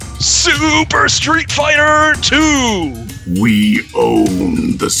Super Street Fighter 2! We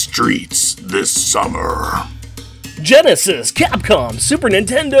own the streets this summer. Genesis, Capcom, Super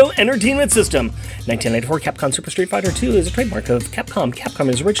Nintendo Entertainment System. 1994 Capcom Super Street Fighter 2 is a trademark of Capcom. Capcom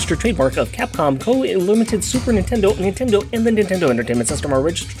is a registered trademark of Capcom. Co-Limited Super Nintendo, Nintendo, and the Nintendo Entertainment System are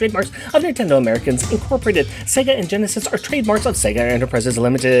registered trademarks of Nintendo Americans Incorporated. Sega and Genesis are trademarks of Sega Enterprises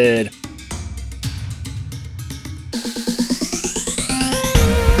Limited.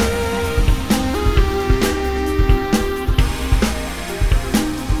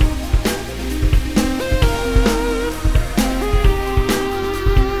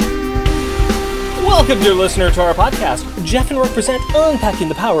 Welcome, dear listener, to our podcast. Jeff and Rick present Unpacking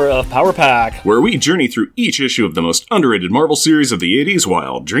the Power of Power Pack, where we journey through each issue of the most underrated Marvel series of the 80s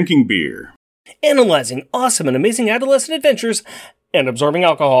while drinking beer. Analyzing awesome and amazing adolescent adventures and absorbing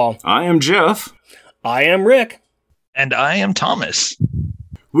alcohol. I am Jeff. I am Rick. And I am Thomas.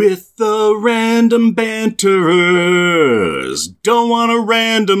 With the random banterers. Don't want a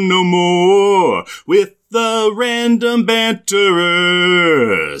random no more. With the random banterers.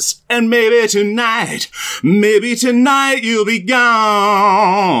 And maybe tonight you'll be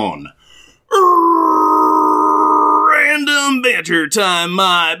gone. Random banter time,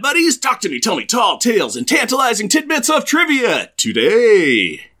 my buddies. Talk to me, tell me tall tales and tantalizing tidbits of trivia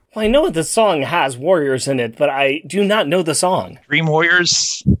today. Well, I know this song has warriors in it, but I do not know the song. Dream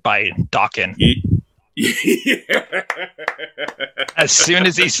Warriors by Dokken. Yeah. As soon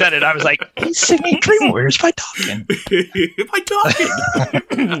as he said it, I was like, he's singing Dream Warriors by Dokken. By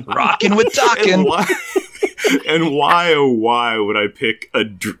Dokken. Rockin' with Dokken. And why, oh why would I pick a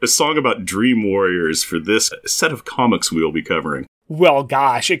song about Dream Warriors for this set of comics we'll be covering? Well,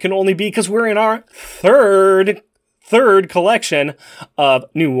 gosh, it can only be because we're in our third collection of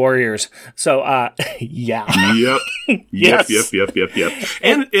New Warriors. So, yeah. Yep. Yes. Yep.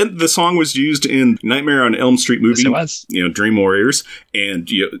 And the song was used in Nightmare on Elm Street movie. Yes, it was. Dream Warriors. And,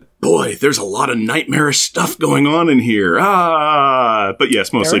 boy, there's a lot of nightmarish stuff going on in here. But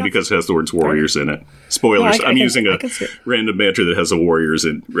yes, mostly because it has the words Warriors in it. Spoilers. No, I'm using a random banter that has a Warriors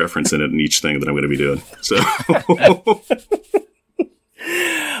reference in it in each thing that I'm going to be doing. So...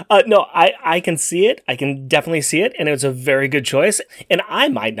 No, I can see it. I can definitely see it. And it was a very good choice. And I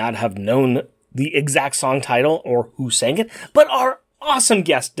might not have known the exact song title or who sang it, but our awesome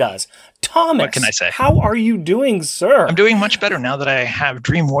guest does. Thomas, what can I say? How are you doing, sir? I'm doing much better now that I have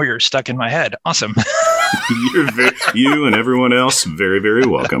Dream Warriors stuck in my head. Awesome. You and everyone else, very, very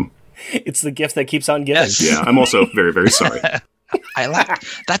welcome. It's the gift that keeps on giving. Yes. Yeah, I'm also very, very sorry.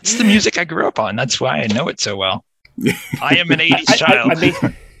 That's the music I grew up on. That's why I know it so well. I am an 80s child.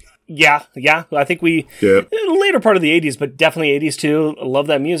 Yeah. I think later part of the 80s, but definitely 80s too. I love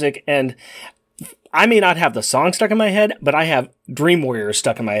that music. And I may not have the song stuck in my head, but I have Dream Warriors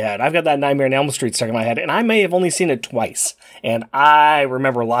stuck in my head. I've got that Nightmare on Elm Street stuck in my head, and I may have only seen it twice. And I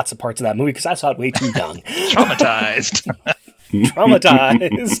remember lots of parts of that movie because I saw it way too young. Traumatized.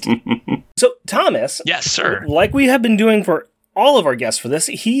 So, Thomas. Yes, sir. Like we have been doing for all of our guests for this,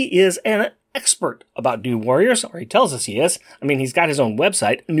 he is an expert about New Warriors, or he tells us he is. I mean, he's got his own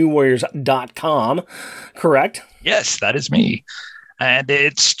website, newwarriors.com, correct? Yes, that is me. And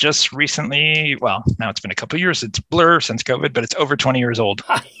it's just recently, well, now it's been a couple of years. It's Blur since COVID, but it's over 20 years old.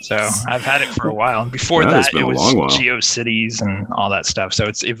 Nice. So I've had it for a while. Before that it was GeoCities and all that stuff. So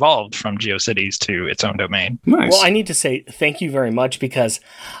it's evolved from GeoCities to its own domain. Nice. Well, I need to say thank you very much because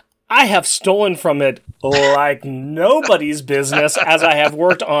I have stolen from it like nobody's business as I have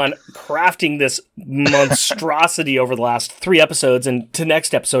worked on crafting this monstrosity over the last 3 episodes and to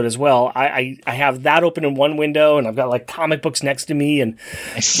next episode as well. I have that open in one window and I've got like comic books next to me and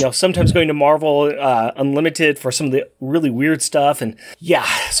sometimes going to Marvel Unlimited for some of the really weird stuff. And yeah,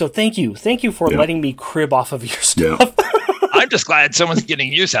 so thank you for letting me crib off of your stuff. Yeah. I'm just glad someone's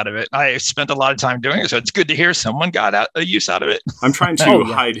getting use out of it. I spent a lot of time doing it, so it's good to hear someone got a use out of it. I'm trying to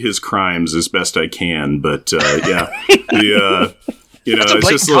hide his crimes as best I can, but that's a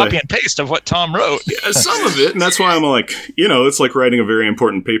blatant copy and paste of what Tom wrote. Yeah, some of it, and that's why I'm like, it's like writing a very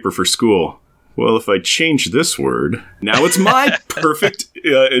important paper for school. Well, if I change this word, now it's my perfect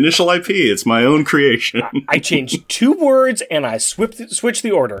initial IP. It's my own creation. I changed 2 words and I switched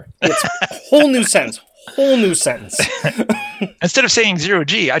the order. It's a whole new sentence. Instead of saying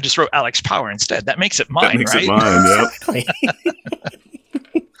 0G, I just wrote Alex Power instead. That makes it mine, that makes right? It mine,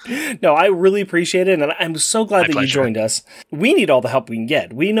 yep. No, I really appreciate it, and I'm so glad that you joined us. We need all the help we can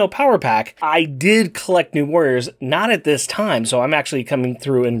get. We know Power Pack. I did collect New Warriors, not at this time, so I'm actually coming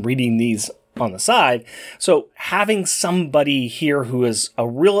through and reading these on the side. So having somebody here who is a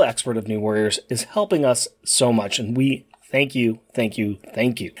real expert of New Warriors is helping us so much, and we Thank you, thank you,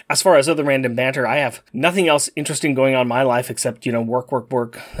 thank you. As far as other random banter, I have nothing else interesting going on in my life except,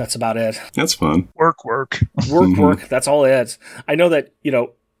 work. That's about it. That's fun. Work. Work. That's all it is. I know that,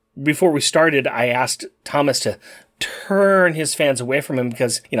 before we started, I asked Thomas to turn his fans away from him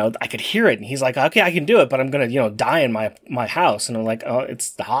because, I could hear it. And he's like, okay, I can do it, but I'm going to, die in my house. And I'm like, oh,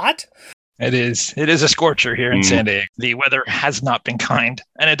 it's hot? It is a scorcher here in San Diego. The weather has not been kind,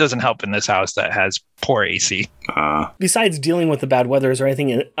 and it doesn't help in this house that has poor AC. Besides dealing with the bad weather, is there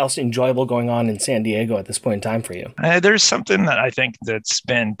anything else enjoyable going on in San Diego at this point in time for you? There's something that I think that's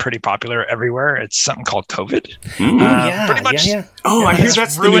been pretty popular everywhere. It's something called COVID. Pretty much. Yeah. Oh, I hear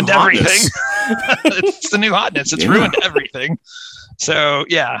that's ruined the new everything. It's the new hotness. It's ruined everything. So,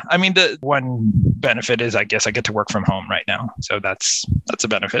 yeah, I mean, the one benefit is I guess I get to work from home right now. So that's a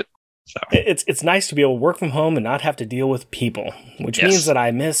benefit. So. It's nice to be able to work from home and not have to deal with people, which means that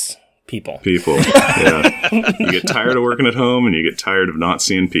I miss people. Yeah. You get tired of working at home and you get tired of not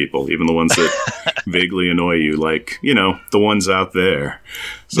seeing people, even the ones that vaguely annoy you, like, the ones out there.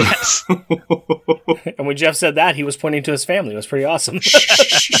 So. Yes. And when Jeff said that, he was pointing to his family. It was pretty awesome.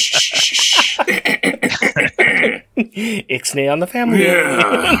 Ixnay on the family.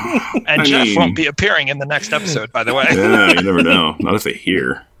 Yeah. And Jeff won't be appearing in the next episode, by the way. Yeah, you never know. Not if they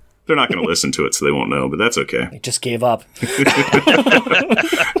hear. They're not going to listen to it, so they won't know, but that's okay. I just gave up.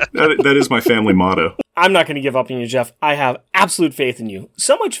 That is my family motto. I'm not going to give up on you, Jeff. I have absolute faith in you.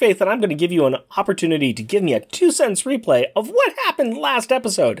 So much faith that I'm going to give you an opportunity to give me a 2-sentence replay of what happened last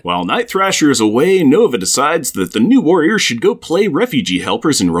episode. While Night Thrasher is away, Nova decides that the new warriors should go play refugee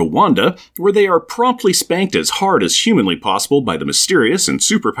helpers in Rwanda, where they are promptly spanked as hard as humanly possible by the mysterious and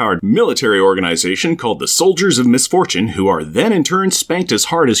superpowered military organization called the Soldiers of Misfortune, who are then in turn spanked as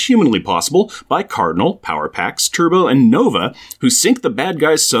hard as humanly possible by Cardinal, Power Pax, Turbo, and Nova, who sink the bad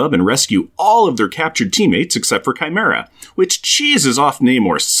guys' sub and rescue all of their captured teammates except for Chimera, which cheeses off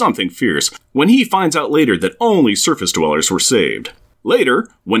Namor something fierce when he finds out later that only surface dwellers were saved. Later,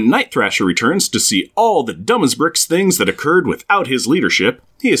 when Night Thrasher returns to see all the dumb as bricks things that occurred without his leadership,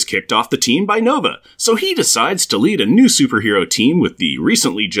 he is kicked off the team by Nova, so he decides to lead a new superhero team with the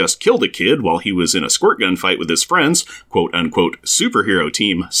recently just killed a kid while he was in a squirt gun fight with his friends, quote-unquote superhero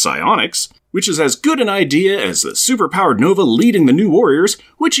team Psionics, which is as good an idea as the superpowered Nova leading the new warriors,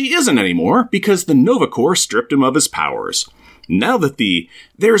 which he isn't anymore because the Nova Corps stripped him of his powers. Now that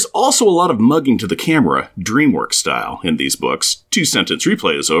there's also a lot of mugging to the camera, DreamWorks style, in these books, 2-sentence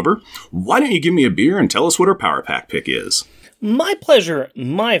replay is over, why don't you give me a beer and tell us what our Power Pack pick is? My pleasure,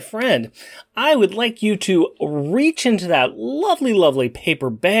 my friend. I would like you to reach into that lovely, lovely paper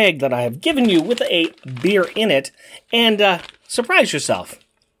bag that I have given you with a beer in it and surprise yourself.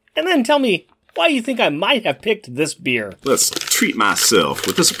 And then tell me why you think I might have picked this beer. Let's treat myself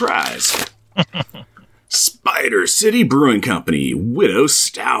with a surprise. Spider City Brewing Company Widow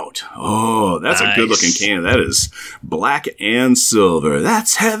Stout. Oh, that's nice. A good-looking can. That is black and silver.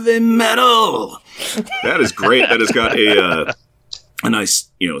 That's heavy metal. That is great. That has got a nice,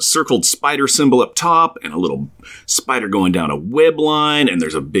 circled spider symbol up top and a little spider going down a web line, and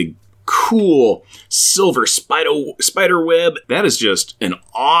there's a big cool silver spider web. That is just an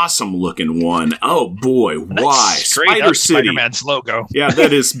awesome looking one. Oh boy, why? Spider City. Spider-Man's logo. Yeah,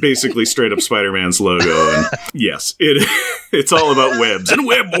 that is basically straight up Spider-Man's logo. And yes, it's all about webs and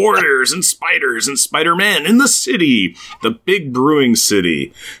web warriors and spiders and Spider-Man in the city, the big brewing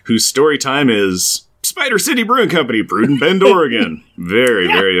city, whose story time is Spider City Brewing Company, brewed in Bend, Oregon. Very,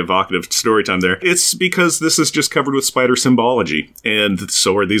 very evocative story time there. It's because this is just covered with spider symbology, and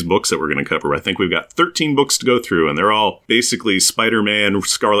so are these books that we're going to cover. I think we've got 13 books to go through, and they're all basically Spider-Man,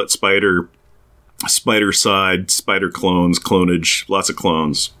 Scarlet Spider, Spider-Side, Spider clones, clonage, lots of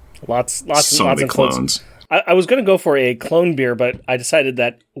clones. Lots of clones. I was going to go for a clone beer, but I decided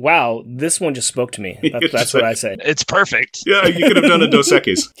that, wow, this one just spoke to me. That's what I say. It's perfect. Yeah, you could have done a Dos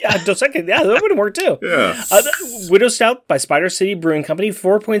Equis. Yeah, Dos Equis. Yeah, that would have worked too. Yeah. Widow Stout by Spider City Brewing Company,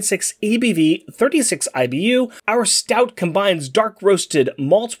 4.6 ABV, 36 IBU. Our stout combines dark roasted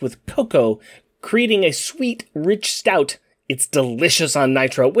malts with cocoa, creating a sweet, rich stout. It's delicious on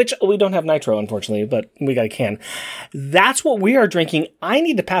nitro, which we don't have nitro, unfortunately, but we got a can. That's what we are drinking. I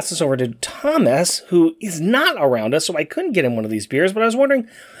need to pass this over to Thomas, who is not around us, so I couldn't get him one of these beers, but I was wondering,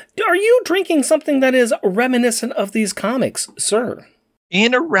 are you drinking something that is reminiscent of these comics, sir?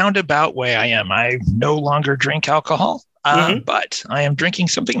 In a roundabout way, I am. I no longer drink alcohol. But I am drinking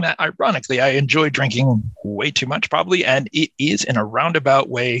something that, ironically, I enjoy drinking way too much, probably, and it is in a roundabout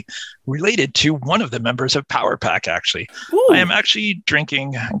way related to one of the members of Power Pack, actually. Ooh. I am actually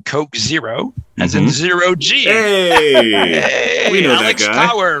drinking Coke Zero, as in Zero G. Hey! We know Alex that guy.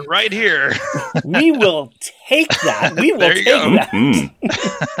 Power, right here. We will take that. We will take that.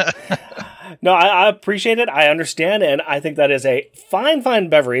 No, I appreciate it. I understand. And I think that is a fine, fine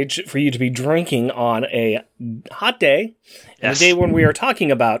beverage for you to be drinking on a hot day. And a day when we are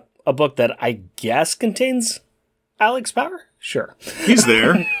talking about a book that I guess contains Alex Power. Sure. He's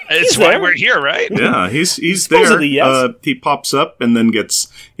there. It's why we're here, right? Yeah, he's there. Yes. He pops up and then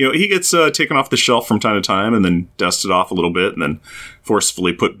gets taken off the shelf from time to time and then dusted off a little bit and then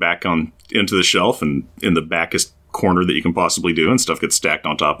forcefully put back into the shelf and in the backest corner that you can possibly do, and stuff gets stacked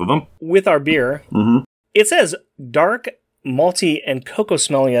on top of them. With our beer, it says dark, malty, and cocoa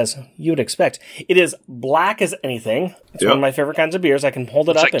smelling as you would expect. It is black as anything. It's one of my favorite kinds of beers. I can hold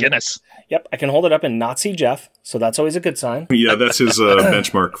it up. Like Guinness. Yep, I can hold it up and not see Jeff, so that's always a good sign. Yeah, that's his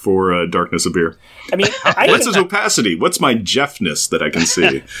benchmark for darkness of beer. I mean, what's his opacity? What's my Jeffness that I can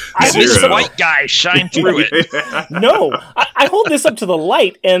see? This white guy shine through it. No, I hold this up to the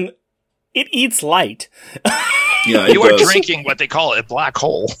light, and it eats light. Yeah, you are drinking what they call a black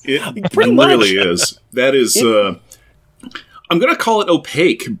hole. It really is. That is, I'm going to call it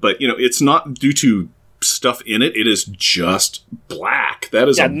opaque, but it's not due to stuff in it. It is just black. That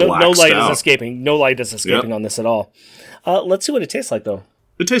is a black no light stout. is escaping. No light is escaping on this at all. Let's see what it tastes like, though.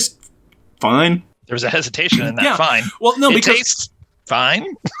 It tastes fine. There was a hesitation in that. Fine. Well, no, it tastes fine.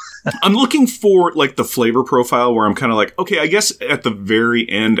 I'm looking for the flavor profile where I'm kind of like, okay, I guess at the very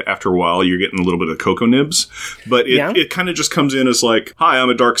end, after a while, you're getting a little bit of cocoa nibs, but it kind of just comes in as like, hi, I'm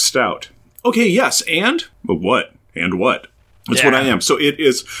a dark stout. Okay, yes, and? But what? And what? That's what I am. So it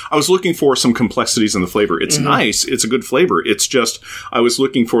is, I was looking for some complexities in the flavor. It's nice. It's a good flavor. It's just, I was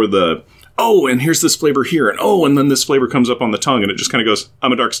looking for and here's this flavor here, and then this flavor comes up on the tongue, and it just kind of goes,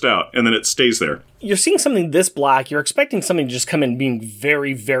 I'm a dark stout, and then it stays there. You're seeing something this black, you're expecting something to just come in being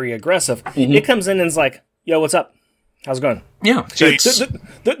very, very aggressive. It comes in and is like, yo, what's up? How's it going? Yeah.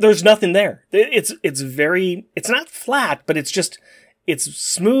 There's nothing there. It's not flat, but it's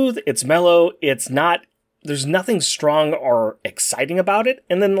smooth, it's mellow, there's nothing strong or exciting about it.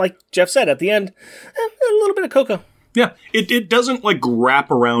 And then, like Jeff said, at the end, a little bit of cocoa. Yeah, it doesn't wrap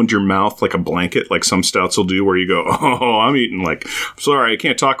around your mouth like a blanket like some stouts will do where you go, oh, I'm eating sorry, I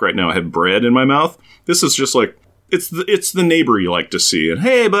can't talk right now. I have bread in my mouth. This is just it's the neighbor you like to see. And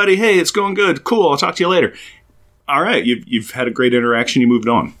hey, buddy, hey, it's going good. Cool, I'll talk to you later. All right, you've had a great interaction. You moved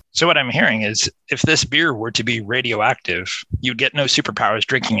on. So what I'm hearing is if this beer were to be radioactive, you'd get no superpowers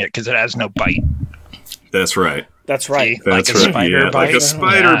drinking it because it has no bite. That's right. That's right. See, like a spider bite. Like a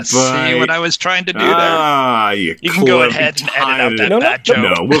spider bite. See what I was trying to do there? You can go ahead and edit out that bad joke.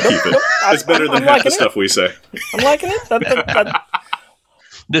 No, we'll keep it. It's better than half the stuff we say. I'm liking it.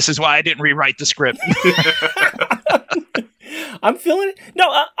 This is why I didn't rewrite the script. I'm feeling it.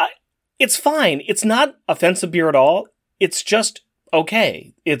 No, it's fine. It's not offensive beer at all. It's just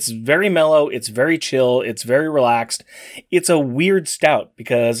okay. It's very mellow. It's very chill. It's very relaxed. It's a weird stout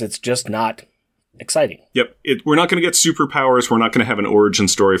because it's just not exciting. Yep. We're not going to get superpowers. We're not going to have an origin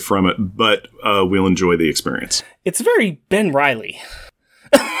story from it, but we'll enjoy the experience. It's very Ben Reilly.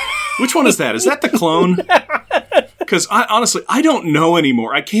 Which one is that? Is that the clone? Because honestly, I don't know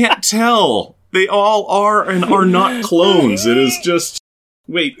anymore. I can't tell. They all are and are not clones. It is just...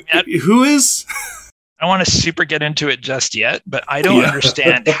 Wait, who is... I don't want to super get into it just yet, but I don't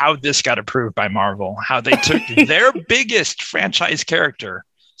understand how this got approved by Marvel. How they took their biggest franchise character,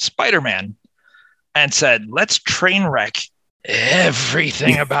 Spider-Man, and said, let's train wreck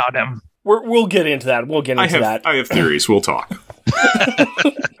everything about him. We'll get into that. That. I have theories. We'll talk.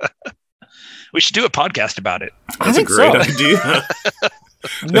 We should do a podcast about it. That's a great idea.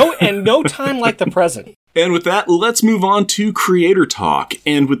 No time like the present. And with that, let's move on to creator talk.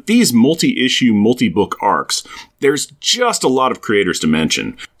 And with these multi-issue, multi-book arcs, there's just a lot of creators to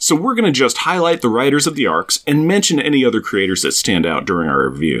mention. So we're going to just highlight the writers of the arcs and mention any other creators that stand out during our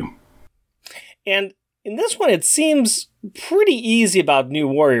review. And in this one, it seems pretty easy about New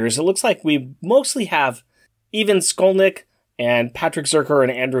Warriors. It looks like we mostly have Ivan Skolnick and Patrick Zircher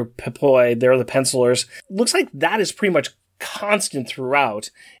and Andrew Pepoy. They're the pencilers. Looks like that is pretty much constant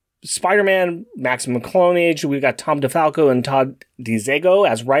throughout. Spider-Man, Maximum Clone Age, we've got Tom DeFalco and Todd DeZago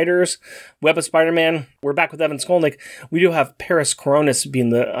as writers. Web of Spider-Man, we're back with Evan Skolnick. We do have Paris Coronis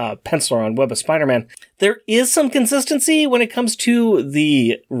being the penciler on Web of Spider-Man. There is some consistency when it comes to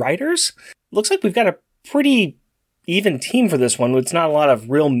the writers. Looks like we've got a pretty even team for this one. It's not a lot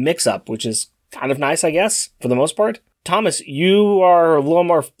of real mix-up, which is kind of nice, I guess, for the most part. Thomas, you are a lot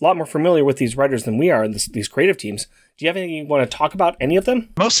more familiar with these writers than we are, and these creative teams. Do you have anything you want to talk about, any of them?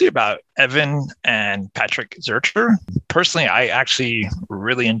 Mostly about Evan and Patrick Zurcher. Personally, I actually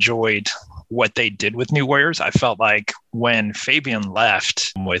really enjoyed what they did with New Warriors. I felt like when Fabian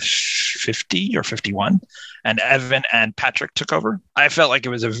left with 50 or 51 and Evan and Patrick took over, I felt like it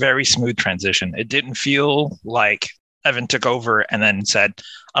was a very smooth transition. It didn't feel like Evan took over and then said,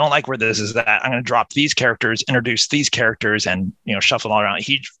 I don't like where this is at. I'm going to drop these characters, introduce these characters, and shuffle all around.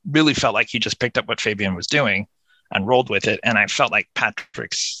 He really felt like he just picked up what Fabian was doing and rolled with it. And I felt like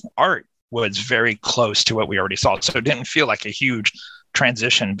Patrick's art was very close to what we already saw. So it didn't feel like a huge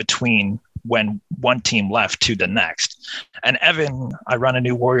transition between when one team left to the next. And Evan, I run a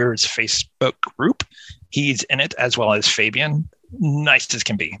New Warriors Facebook group. He's in it as well as Fabian. Nice as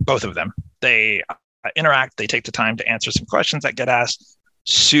can be, both of them. They interact. They take the time to answer some questions that get asked.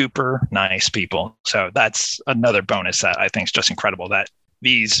 Super nice people. So that's another bonus that I think is just incredible, that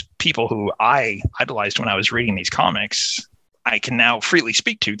these people who I idolized when I was reading these comics, I can now freely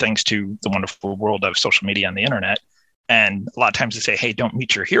speak to thanks to the wonderful world of social media and the internet. And a lot of times they say, hey, don't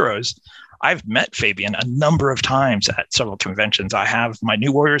meet your heroes. I've met Fabian a number of times at several conventions. I have my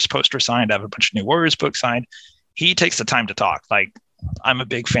New Warriors poster signed. I have a bunch of New Warriors books signed. He takes the time to talk. Like, I'm a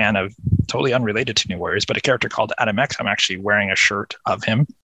big fan of, totally unrelated to New Warriors, but a character called Adam X. I'm actually wearing a shirt of him,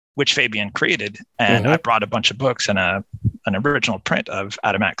 which Fabian created. And I brought a bunch of books and an original print of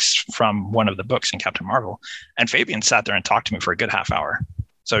Adam X from one of the books in Captain Marvel. And Fabian sat there and talked to me for a good half hour.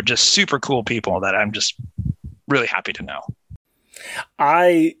 So just super cool people that I'm just really happy to know.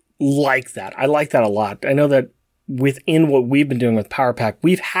 I like that. I like that a lot. I know that within what we've been doing with Power Pack,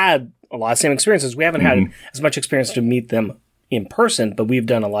 we've had a lot of same experiences. We haven't had as much experience to meet them in person, but we've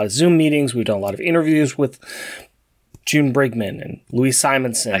done a lot of Zoom meetings. We've done a lot of interviews with June Brigman and Louise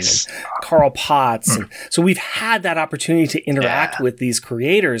Simonson and Carl Potts. And so we've had that opportunity to interact with these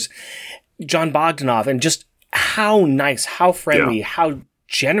creators, John Bogdanov, and just how nice, how friendly, how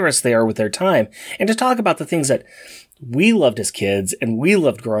generous they are with their time, and to talk about the things that we loved as kids and we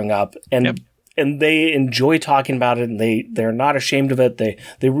loved growing up, and and they enjoy talking about it, and they're not ashamed of it.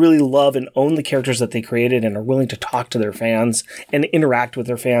 They really love and own the characters that they created and are willing to talk to their fans and interact with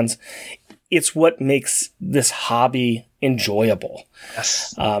their fans. It's what makes this hobby enjoyable.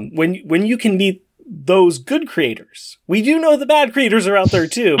 Yes. When you can meet those good creators, we do know the bad creators are out there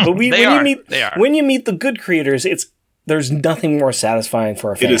too, but when you meet the good creators, there's nothing more satisfying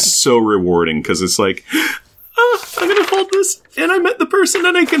for a fan. It is so rewarding because it's like, I'm going to hold this, and I met the person,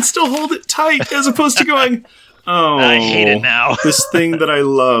 and I can still hold it tight, as opposed to going, oh, I hate it now. This thing that I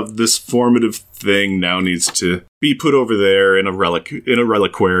love, this formative thing, now needs to be put over there in a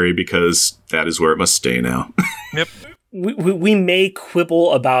reliquary because that is where it must stay now. Yep. We may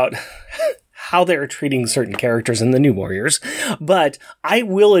quibble about how they're treating certain characters in the New Warriors, but I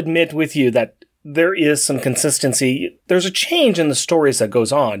will admit with you that there is some consistency. There's a change in the stories that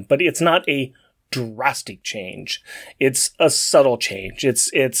goes on, but it's not a drastic change. It's a subtle change.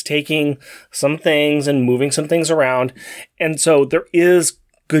 It's taking some things and moving some things around. And so there is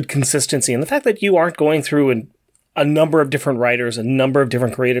good consistency. And the fact that you aren't going through a number of different writers, a number of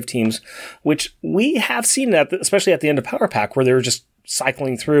different creative teams, which we have seen that, especially at the end of Power Pack, where they were just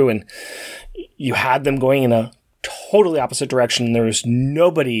cycling through and you had them going in a totally opposite direction. There was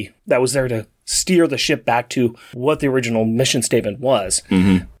nobody that was there to steer the ship back to what the original mission statement was.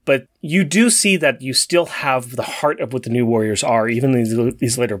 Mm-hmm. But you do see that you still have the heart of what the New Warriors are, even in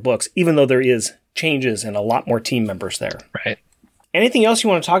these later books, even though there is changes and a lot more team members there. Right. Anything else you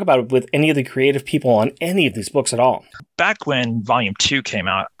want to talk about with any of the creative people on any of these books at all? Back when Volume 2 came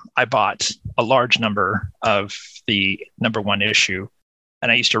out, I bought a large number of the #1 issue.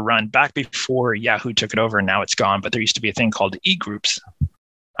 And I used to run back before Yahoo took it over, and now it's gone. But there used to be a thing called e-groups.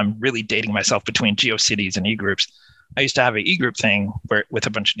 I'm really dating myself between GeoCities and e-groups. I used to have an e-group thing with a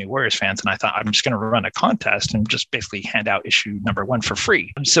bunch of New Warriors fans, and I thought I'm just going to run a contest and just basically hand out issue #1 for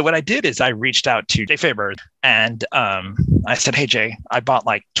free. So what I did is I reached out to Jay Faber, and I said, hey, Jay, I bought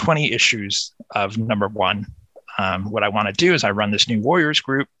like 20 issues of #1. What I want to do is I run this New Warriors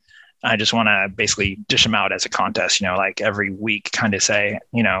group. I just want to basically dish them out as a contest, like every week, kind of say,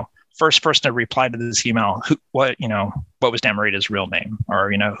 first person to reply to this email, what was Namorita's real name?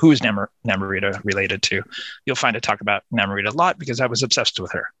 Or, who is Namorita related to? You'll find I talk about Namorita a lot because I was obsessed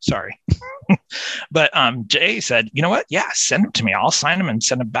with her. Sorry. But Jay said, you know what? Yeah, send them to me. I'll sign them and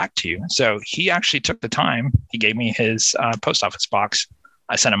send them back to you. So he actually took the time. He gave me his post office box.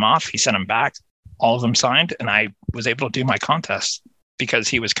 I sent him off. He sent them back. All of them signed. And I was able to do my contest because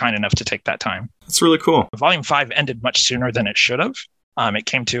he was kind enough to take that time. That's really cool. Volume 5 ended much sooner than it should have. It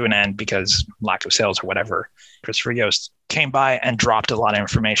came to an end because lack of sales or whatever. Christopher Yost came by and dropped a lot of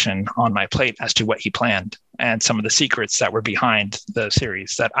information on my plate as to what he planned and some of the secrets that were behind the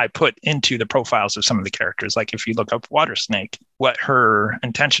series that I put into the profiles of some of the characters. Like if you look up Water Snake, what her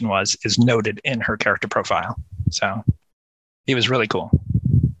intention was is noted in her character profile. So he was really cool.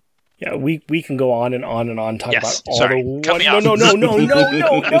 Yeah, we can go on and on and on talking about all sorry. No,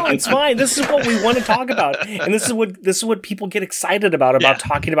 it's fine. This is what we want to talk about. And this is what people get excited about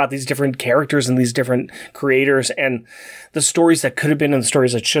talking about these different characters and these different creators and the stories that could have been and the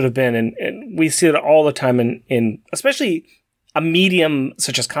stories that should have been. And we see it all the time in especially a medium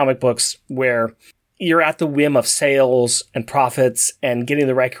such as comic books where you're at the whim of sales and profits and getting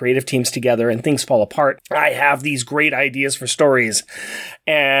the right creative teams together and things fall apart. I have these great ideas for stories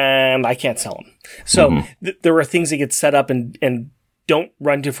and I can't sell them. So there are things that get set up and don't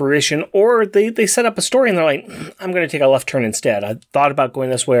run to fruition, or they set up a story and they're like, I'm going to take a left turn instead. I thought about going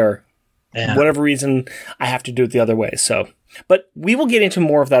this way or whatever reason I have to do it the other way. So, but we will get into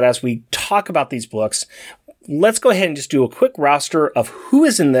more of that as we talk about these books. Let's go ahead and just do a quick roster of who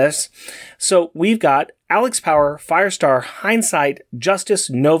is in this. So we've got Alex Power, Firestar, Hindsight,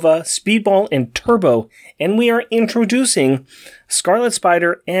 Justice, Nova, Speedball, and Turbo. And we are introducing Scarlet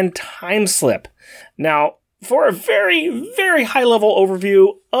Spider and Timeslip. Now, for a very, very high-level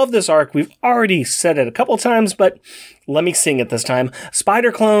overview of this arc, we've already said it a couple times, but let me sing it this time.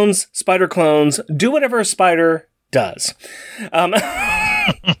 Spider clones, do whatever a spider does.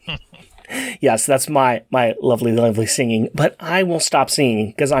 Yes, that's my lovely, lovely singing, but I will stop singing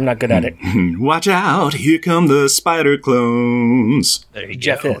because I'm not good at it. Watch out, here come the spider clones. There you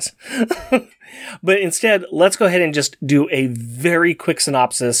Jeff go. is. But instead, let's go ahead and just do a very quick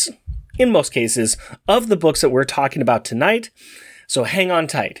synopsis, in most cases, of the books that we're talking about tonight. So hang on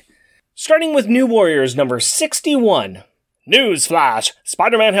tight. Starting with New Warriors number 61. Newsflash!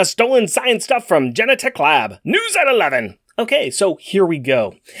 Spider-Man has stolen science stuff from Genetech Lab. News at 11. Okay, so here we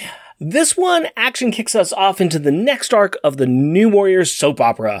go. This one action kicks us off into the next arc of the New Warriors soap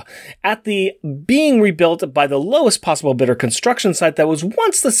opera at the being rebuilt by the lowest possible bidder construction site that was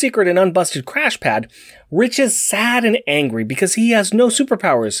once the secret and unbusted crash pad. Rich is sad and angry because he has no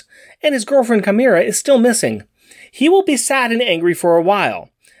superpowers and his girlfriend Chimera is still missing. He will be sad and angry for a while,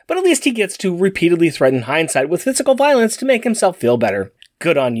 but at least he gets to repeatedly threaten Hindsight with physical violence to make himself feel better.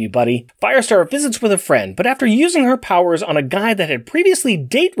 Good on you, buddy. Firestar visits with a friend, but after using her powers on a guy that had previously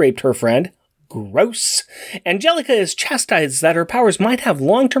date raped her friend, gross, Angelica is chastised that her powers might have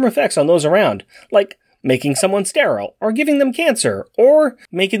long-term effects on those around, like making someone sterile, or giving them cancer, or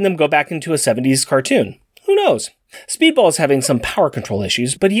making them go back into a 70s cartoon. Who knows? Speedball is having some power control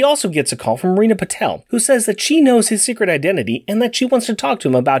issues, but he also gets a call from Rena Patel, who says that she knows his secret identity and that she wants to talk to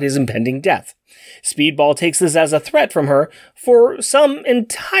him about his impending death. Speedball takes this as a threat from her for some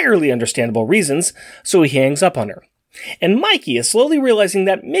entirely understandable reasons, so he hangs up on her. And Mikey is slowly realizing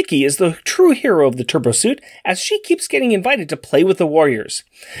that Mickey is the true hero of the Turbo Suit as she keeps getting invited to play with the Warriors.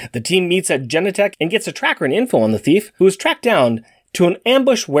 The team meets at Genetech and gets a tracker and info on the thief, who is tracked down to an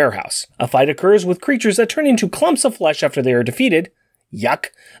ambush warehouse. A fight occurs with creatures that turn into clumps of flesh after they are defeated. Yuck.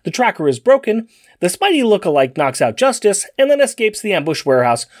 The tracker is broken. The Spidey lookalike knocks out Justice and then escapes the ambush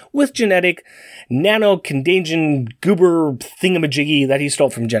warehouse with genetic nano-contagion goober thingamajiggy that he stole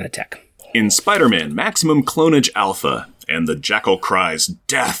from Genetech. In Spider-Man Maximum Clonage Alpha and the Jackal Cries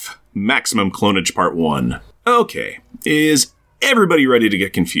Death, Maximum Clonage Part 1. Okay, is everybody ready to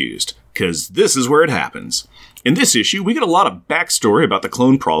get confused? Because this is where it happens. In this issue, we get a lot of backstory about the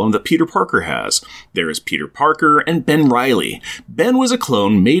clone problem that Peter Parker has. There is Peter Parker and Ben Reilly. Ben was a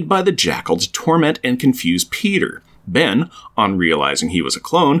clone made by the Jackal to torment and confuse Peter. Ben, on realizing he was a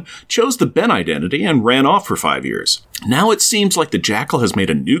clone, chose the Ben identity and ran off for 5 years. Now it seems like the Jackal has made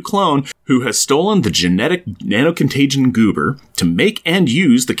a new clone who has stolen the genetic nanocontagion goober to make and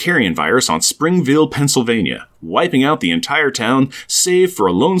use the carrion virus on Springville, Pennsylvania, wiping out the entire town, save for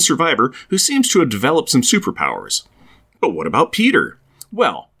a lone survivor who seems to have developed some superpowers. But what about Peter?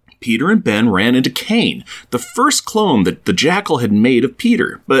 Well, Peter and Ben ran into Kane, the first clone that the Jackal had made of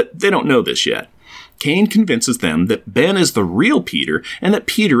Peter, but they don't know this yet. Kane convinces them that Ben is the real Peter and that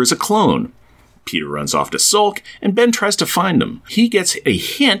Peter is a clone. Peter runs off to sulk, and Ben tries to find him. He gets a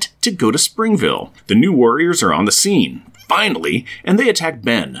hint to go to Springville. The New Warriors are on the scene, finally, and they attack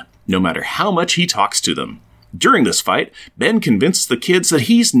Ben, no matter how much he talks to them. During this fight, Ben convinces the kids that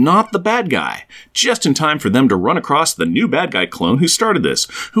he's not the bad guy, just in time for them to run across the new bad guy clone who started this,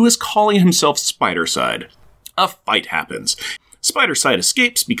 who is calling himself Spider-Side. A fight happens. Spider-Side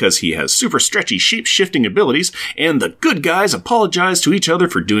escapes because he has super stretchy shape-shifting abilities, and the good guys apologize to each other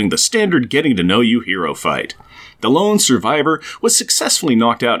for doing the standard getting-to-know-you hero fight. The lone survivor was successfully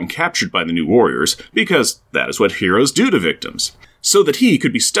knocked out and captured by the New Warriors, because that is what heroes do to victims, so that he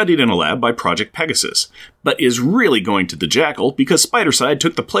could be studied in a lab by Project Pegasus, but is really going to the Jackal because Spider-Side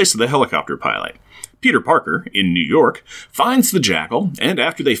took the place of the helicopter pilot. Peter Parker, in New York, finds the Jackal, and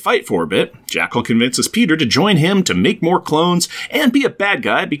after they fight for a bit, Jackal convinces Peter to join him to make more clones and be a bad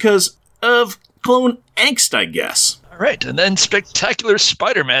guy because of clone angst, I guess. All right, and then Spectacular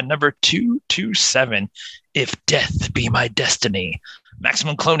Spider-Man number 227, If Death Be My Destiny,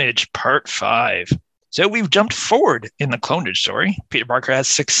 Maximum Clonage, Part 5. So we've jumped forward in the clonage story. Peter Parker has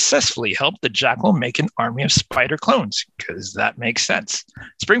successfully helped the Jackal make an army of spider clones, because that makes sense.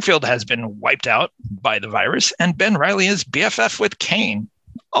 Springfield has been wiped out by the virus, and Ben Reilly is BFF with Kane.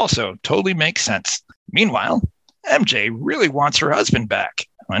 Also, totally makes sense. Meanwhile, MJ really wants her husband back,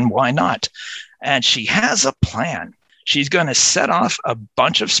 and why not? And she has a plan. She's going to set off a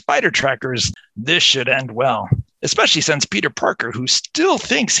bunch of spider trackers. This should end well, especially since Peter Parker, who still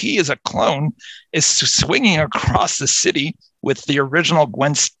thinks he is a clone, is swinging across the city with the original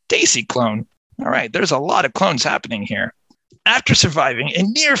Gwen Stacy clone. All right, there's a lot of clones happening here. After surviving a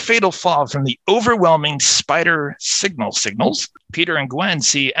near-fatal fall from the overwhelming spider signals, Peter and Gwen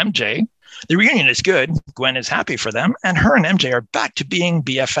see MJ. The reunion is good. Gwen is happy for them, and her and MJ are back to being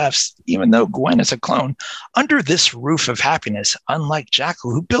BFFs, even though Gwen is a clone, under this roof of happiness, unlike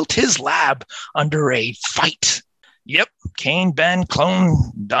Jackal, who built his lab under a fight. Yep, Kane, Ben, clone,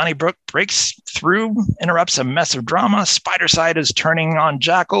 Donnybrook breaks through, interrupts a mess of drama. Spider-Side is turning on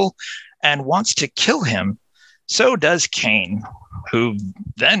Jackal and wants to kill him. So does Kane, who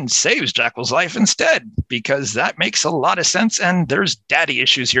then saves Jackal's life instead, because that makes a lot of sense, and there's daddy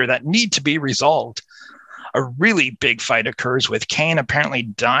issues here that need to be resolved. A really big fight occurs with Kane apparently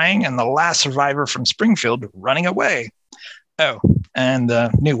dying and the last survivor from Springfield running away. Oh, and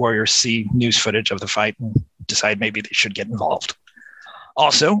the New Warriors see news footage of the fight and decide maybe they should get involved.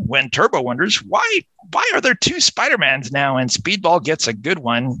 Also, when Turbo wonders, why are there two Spider-Mans now? And Speedball gets a good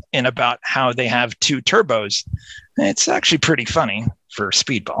one in about how they have two Turbos. It's actually pretty funny for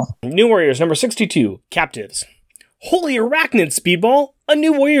Speedball. New Warriors number 62, Captives. Holy arachnid, Speedball! A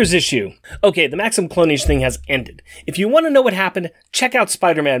New Warriors issue! Okay, the Maximum Clonage thing has ended. If you want to know what happened, check out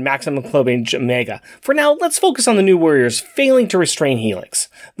Spider-Man Maximum Clonage Omega. For now, let's focus on the New Warriors failing to restrain Helix,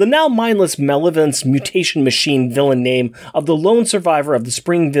 the now mindless Malevolence mutation machine villain name of the lone survivor of the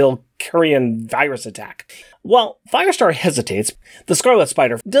Springville Carrion virus attack. While Firestar hesitates, the Scarlet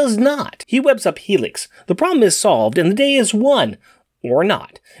Spider does not. He webs up Helix. The problem is solved, and the day is won. Or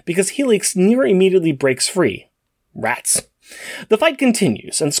not, because Helix near immediately breaks free. Rats. The fight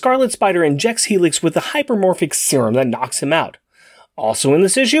continues, and Scarlet Spider injects Helix with a hypermorphic serum that knocks him out. Also in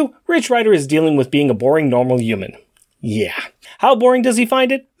this issue, Rich Rider is dealing with being a boring normal human. Yeah. How boring does he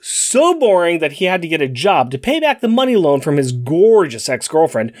find it? So boring that he had to get a job to pay back the money loan from his gorgeous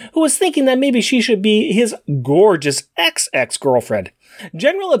ex-girlfriend, who was thinking that maybe she should be his gorgeous ex-ex-girlfriend.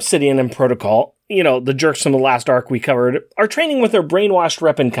 General Obsidian and Protocol, the jerks from the last arc we covered, are training with their brainwashed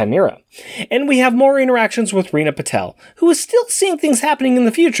rep in Chimera. And we have more interactions with Rina Patel, who is still seeing things happening in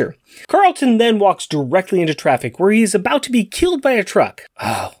the future. Carlton then walks directly into traffic where he is about to be killed by a truck.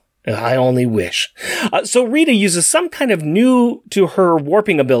 Oh, I only wish. So Rita uses some kind of new to her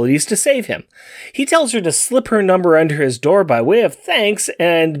warping abilities to save him. He tells her to slip her number under his door by way of thanks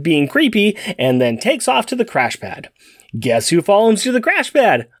and being creepy, and then takes off to the crash pad. Guess who follows to the crash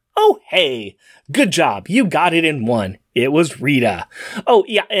pad? Oh, hey. Good job. You got it in one. It was Rita. Oh,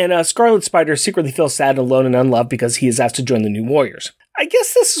 yeah, and Scarlet Spider secretly feels sad, alone, and unloved because he is asked to join the New Warriors. I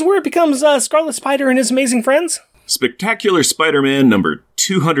guess this is where it becomes Scarlet Spider and his amazing friends? Spectacular Spider-Man number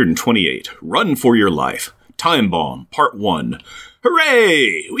 228, Run for Your Life, Time Bomb, Part 1.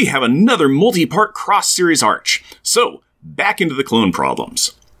 Hooray! We have another multi-part cross-series arch. So, back into the clone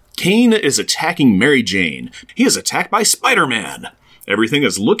problems. Kane is attacking Mary Jane. He is attacked by Spider-Man. Everything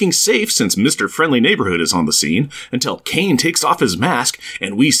is looking safe since Mr. Friendly Neighborhood is on the scene, until Kane takes off his mask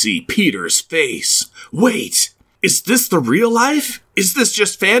and we see Peter's face. Wait, is this the real life? Is this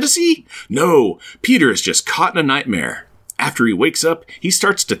just fantasy? No, Peter is just caught in a nightmare. After he wakes up, he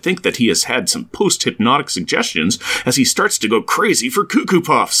starts to think that he has had some post-hypnotic suggestions as he starts to go crazy for Cuckoo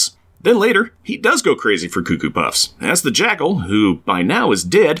Puffs. Then later, he does go crazy for Cuckoo Puffs, as the Jackal, who by now is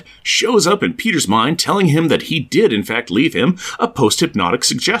dead, shows up in Peter's mind telling him that he did in fact leave him a post-hypnotic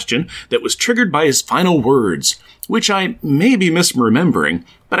suggestion that was triggered by his final words, which I may be misremembering,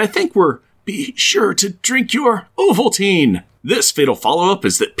 but I think were, "Be sure to drink your Ovaltine." This fatal follow-up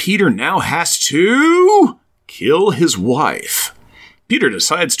is that Peter now has to kill his wife. Peter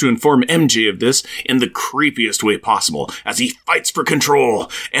decides to inform MJ of this in the creepiest way possible as he fights for control,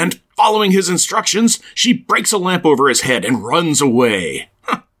 and following his instructions, she breaks a lamp over his head and runs away.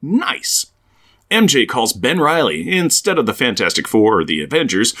 Nice. MJ calls Ben Reilly instead of the Fantastic Four or the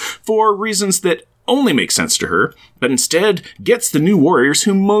Avengers for reasons that only make sense to her, but instead gets the New Warriors,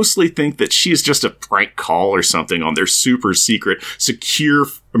 who mostly think that she's just a prank call or something on their super secret, secure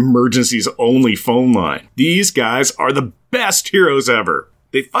emergencies only phone line. These guys are the best heroes ever.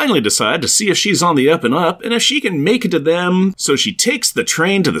 They finally decide to see if she's on the up and up and if she can make it to them, so she takes the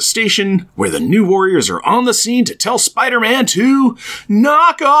train to the station where the New Warriors are on the scene to tell Spider-Man to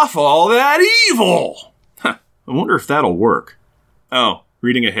knock off all that evil. I wonder if that'll work. Oh,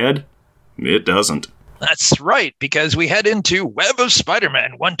 reading ahead? It doesn't. That's right, because we head into Web of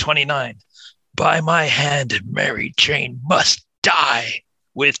Spider-Man 129. By my hand, Mary Jane must die,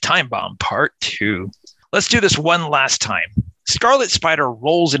 with Time Bomb Part 2. Let's do this one last time. Scarlet Spider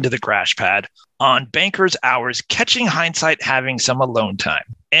rolls into the crash pad on Banker's hours, catching Hindsight having some alone time.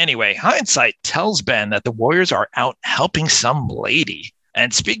 Anyway, Hindsight tells Ben that the Warriors are out helping some lady.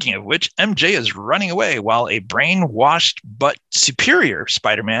 And speaking of which, MJ is running away while a brainwashed but superior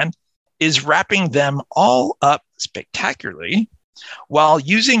Spider-Man is wrapping them all up spectacularly while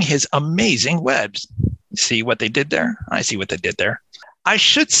using his amazing webs. See what they did there? I see what they did there. I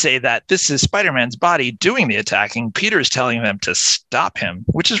should say that this is Spider-Man's body doing the attacking. Peter's telling them to stop him,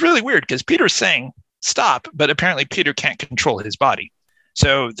 which is really weird because Peter's saying stop, but apparently Peter can't control his body.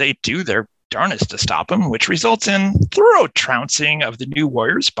 So they do their darnest to stop him, which results in thorough trouncing of the New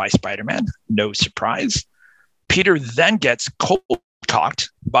Warriors by Spider-Man. No surprise. Peter then gets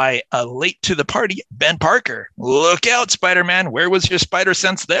cold-cocked by a late-to-the-party Ben Parker. Look out, Spider-Man. Where was your spider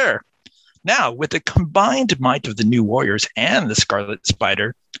sense there? Now, with the combined might of the New Warriors and the Scarlet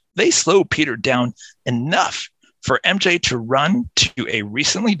Spider, they slow Peter down enough for MJ to run to a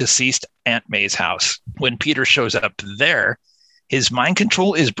recently deceased Aunt May's house. When Peter shows up there, his mind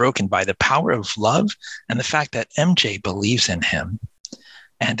control is broken by the power of love and the fact that MJ believes in him.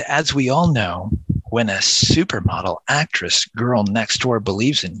 And as we all know, when a supermodel actress girl next door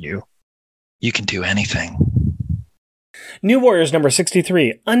believes in you, you can do anything. New Warriors number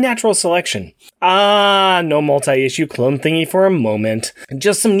 63, Unnatural Selection. No multi-issue clone thingy for a moment.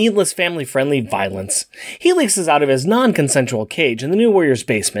 Just some needless family-friendly violence. Helix is out of his non-consensual cage in the New Warriors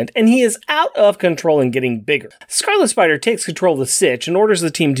basement, and he is out of control and getting bigger. Scarlet Spider takes control of the sitch and orders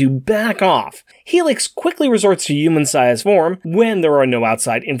the team to back off. Helix quickly resorts to human-sized form when there are no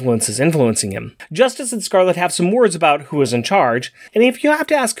outside influences influencing him. Justice and Scarlet have some words about who is in charge, and if you have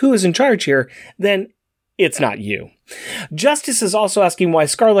to ask who is in charge here, then it's not you. Justice is also asking why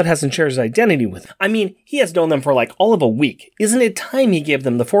Scarlet hasn't shared his identity with him. I mean, he has known them for like all of a week. Isn't it time he gave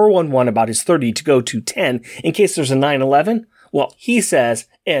them the 411 about his 30 to go to 10 in case there's a 911? Well, he says,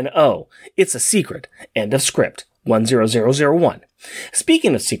 N-O. It's a secret. End of script. 10001.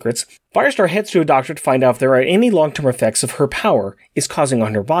 Speaking of secrets, Firestar heads to a doctor to find out if there are any long-term effects of her power is causing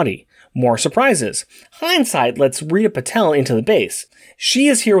on her body. More surprises. Hindsight lets Rita Patel into the base. She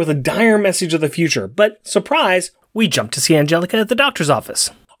is here with a dire message of the future, but surprise, we jump to see Angelica at the doctor's office.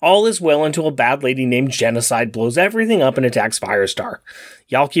 All is well until a bad lady named Genocide blows everything up and attacks Firestar.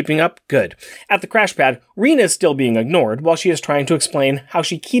 Y'all keeping up? Good. At the crash pad, Rena is still being ignored while she is trying to explain how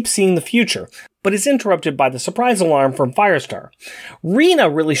she keeps seeing the future, but is interrupted by the surprise alarm from Firestar. Rena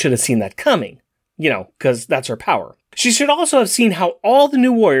really should have seen that coming. Because that's her power. She should also have seen how all the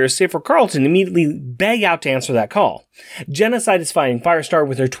New Warriors, save for Carlton, immediately beg out to answer that call. Genocide is fighting Firestar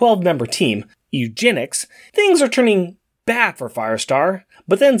with her 12-member team, Eugenics. Things are turning bad for Firestar,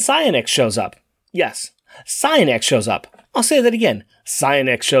 but then Psionex shows up. Yes, Psionex shows up. I'll say that again.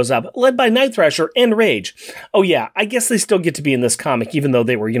 Psionex shows up, led by Night Thrasher and Rage. Oh yeah, I guess they still get to be in this comic, even though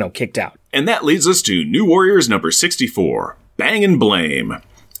they were, kicked out. And that leads us to New Warriors number 64, Bang and Blame.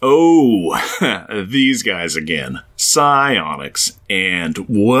 Oh, these guys again. Psionex. And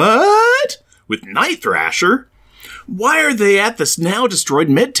what? With Night Thrasher? Why are they at this now-destroyed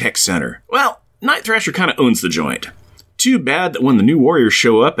MedTech Center? Well, Night Thrasher kind of owns the joint. Too bad that when the New Warriors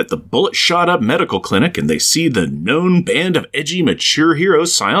show up at the bullet-shot-up medical clinic and they see the known band of edgy, mature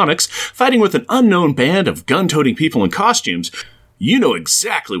heroes, Psionex, fighting with an unknown band of gun-toting people in costumes, you know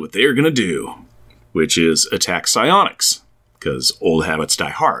exactly what they're gonna do. Which is attack Psionex. Because old habits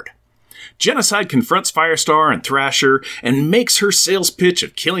die hard. Genocide confronts Firestar and Thrasher and makes her sales pitch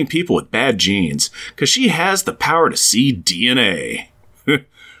of killing people with bad genes, because she has the power to see DNA.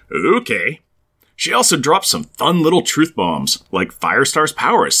 Okay. She also drops some fun little truth bombs, like Firestar's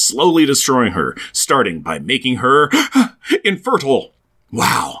power is slowly destroying her, starting by making her infertile.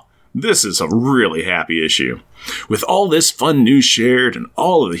 Wow. This is a really happy issue. With all this fun news shared and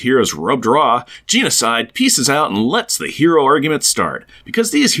all of the heroes rubbed raw, Genocide pieces out and lets the hero argument start,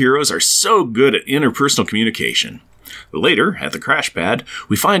 because these heroes are so good at interpersonal communication. Later, at the crash pad,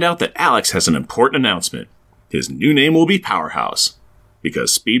 we find out that Alex has an important announcement. His new name will be Powerhouse,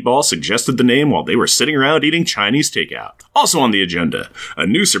 because Speedball suggested the name while they were sitting around eating Chinese takeout. Also on the agenda, a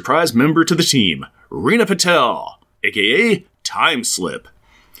new surprise member to the team, Rina Patel, aka Time Slip.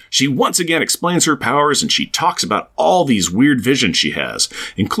 She once again explains her powers, and she talks about all these weird visions she has,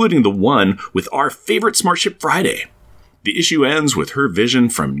 including the one with our favorite smart ship Friday. The issue ends with her vision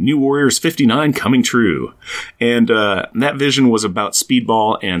from New Warriors 59 coming true. And that vision was about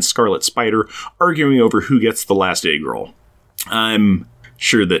Speedball and Scarlet Spider arguing over who gets the last egg roll. I'm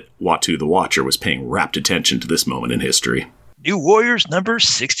sure that Uatu the Watcher was paying rapt attention to this moment in history. New Warriors number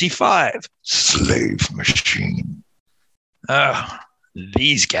 65, Slave Machine.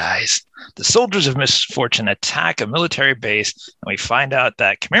 These guys. The soldiers of misfortune attack a military base, and we find out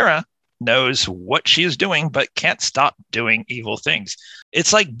that Chimera knows what she is doing, but can't stop doing evil things.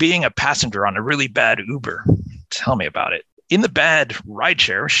 It's like being a passenger on a really bad Uber. Tell me about it. In the bad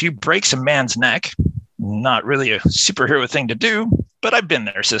rideshare, she breaks a man's neck. Not really a superhero thing to do, but I've been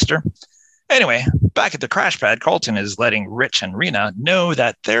there, sister. Anyway, back at the crash pad, Carlton is letting Rich and Rena know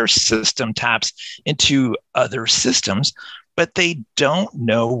that their system taps into other systems, but they don't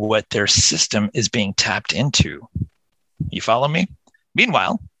know what their system is being tapped into. You follow me?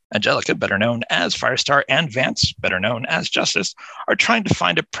 Meanwhile, Angelica, better known as Firestar, and Vance, better known as Justice, are trying to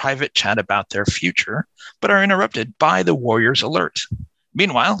find a private chat about their future, but are interrupted by the Warriors alert.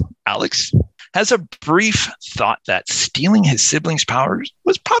 Meanwhile, Alex has a brief thought that stealing his siblings' powers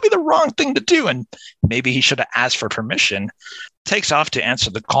was probably the wrong thing to do, and maybe he should have asked for permission. Takes off to answer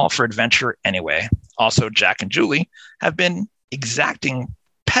the call for adventure anyway. Also, Jack and Julie have been exacting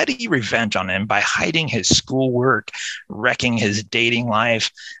petty revenge on him by hiding his schoolwork, wrecking his dating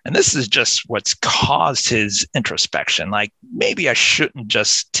life. And this is just what's caused his introspection. Like, maybe I shouldn't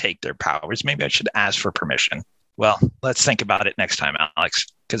just take their powers. Maybe I should ask for permission. Well, let's think about it next time, Alex,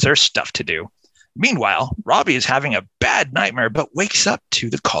 because there's stuff to do. Meanwhile, Robbie is having a bad nightmare, but wakes up to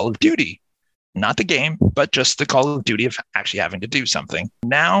the Call of Duty. Not the game, but just the Call of Duty of actually having to do something.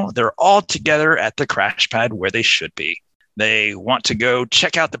 Now they're all together at the crash pad where they should be. They want to go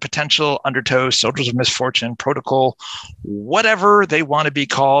check out the potential Undertow, Soldiers of Misfortune, Protocol, whatever they want to be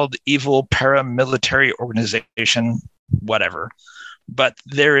called, evil paramilitary organization, whatever. But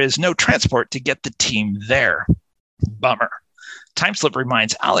there is no transport to get the team there. Bummer. Timeslip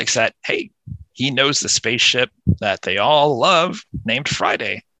reminds Alex that, hey, he knows the spaceship that they all love, named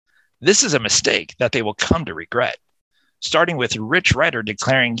Friday. This is a mistake that they will come to regret. Starting with Rich Ryder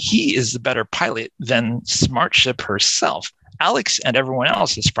declaring he is the better pilot than Smart Ship herself. Alex and everyone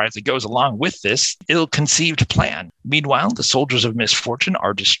else is surprised it goes along with this ill-conceived plan. Meanwhile, the Soldiers of Misfortune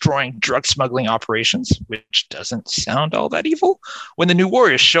are destroying drug smuggling operations, which doesn't sound all that evil, when the New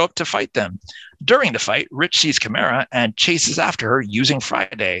Warriors show up to fight them. During the fight, Rich sees Chimera and chases after her using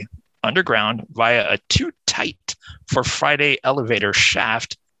Friday underground via a too tight for Friday elevator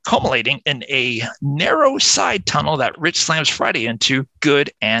shaft, culminating in a narrow side tunnel that Rich slams Friday into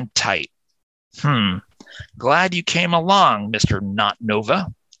good and tight. Glad you came along, Mr. Not Nova.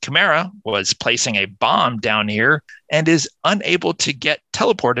 Chimera was placing a bomb down here and is unable to get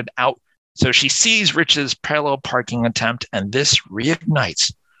teleported out, so she sees Rich's parallel parking attempt, and this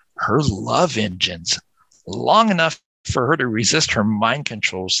reignites her love engines long enough for her to resist her mind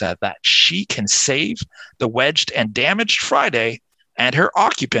control so that she can save the wedged and damaged Friday and her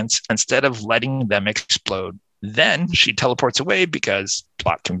occupants instead of letting them explode. Then she teleports away because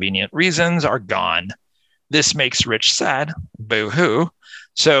plot convenient reasons are gone. This makes Rich sad, boo-hoo,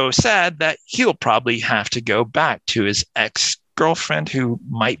 so sad that he'll probably have to go back to his ex-girlfriend, who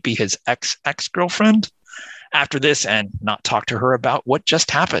might be his ex-ex-girlfriend, after this and not talk to her about what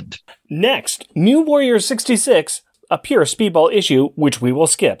just happened. Next, New Warriors 66, a pure Speedball issue, which we will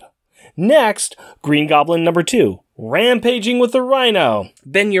skip. Next, Green Goblin number 2, Rampaging with the Rhino.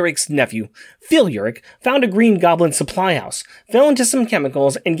 Ben Urich's nephew, Phil Urich, found a Green Goblin supply house, fell into some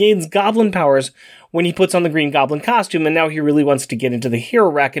chemicals, and gains goblin powers when he puts on the Green Goblin costume, and now he really wants to get into the hero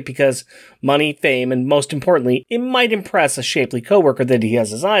racket because money, fame, and most importantly, it might impress a shapely coworker that he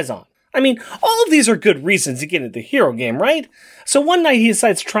has his eyes on. I mean, all of these are good reasons to get into the hero game, right? So one night he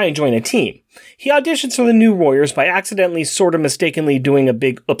decides to try and join a team. He auditions for the New Warriors by accidentally sort of mistakenly doing a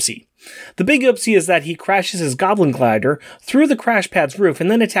big oopsie. The big oopsie is that he crashes his goblin glider through the crash pad's roof and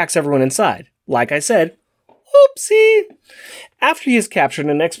then attacks everyone inside. Like I said, Oopsie! After he is captured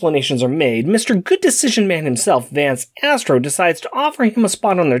and explanations are made, Mr. Good Decision Man himself, Vance Astro, decides to offer him a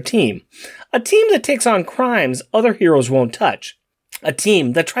spot on their team. A team that takes on crimes other heroes won't touch. A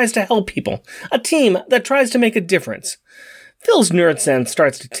team that tries to help people. A team that tries to make a difference. Phil's nerd sense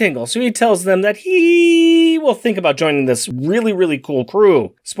starts to tingle, so he tells them that he will think about joining this really, really cool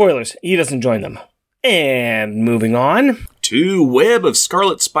crew. Spoilers, he doesn't join them. And moving on to Web of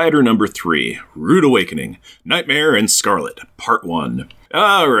Scarlet Spider number 3, Rude Awakening, Nightmare and Scarlet, Part 1.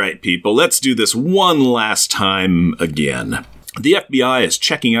 Alright, people, let's do this one last time again. The FBI is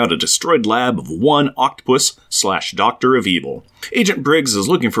checking out a destroyed lab of one octopus/Doctor of Evil. Agent Briggs is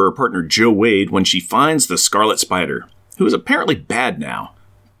looking for her partner Joe Wade when she finds the Scarlet Spider, who is apparently bad now.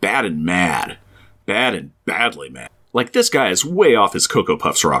 Bad and mad. Bad and badly mad. Like this guy is way off his Cocoa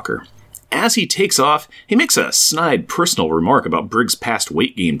Puffs rocker. As he takes off, he makes a snide personal remark about Briggs' past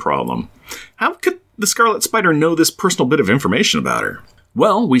weight gain problem. How could the Scarlet Spider know this personal bit of information about her?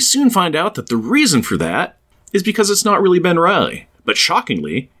 Well, we soon find out that the reason for that is because it's not really Ben Reilly, but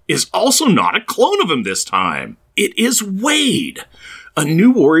shockingly, is also not a clone of him this time. It is Wade. A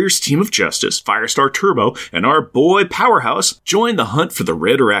new Warriors team of justice, Firestar Turbo, and our boy Powerhouse join the hunt for the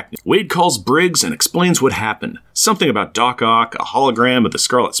Red Arachnid. Wade calls Briggs and explains what happened. Something about Doc Ock, a hologram of the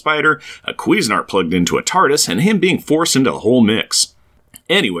Scarlet Spider, a Cuisinart plugged into a TARDIS, and him being forced into the whole mix.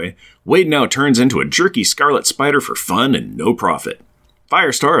 Anyway, Wade now turns into a jerky Scarlet Spider for fun and no profit.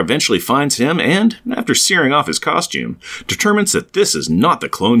 Firestar eventually finds him and, after searing off his costume, determines that this is not the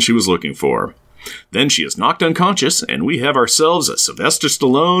clone she was looking for. Then she is knocked unconscious, and we have ourselves a Sylvester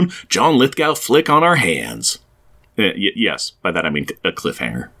Stallone, John Lithgow flick on our hands. Yes, by that I mean a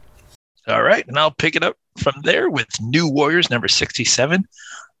cliffhanger. All right, and I'll pick it up from there with New Warriors number 67,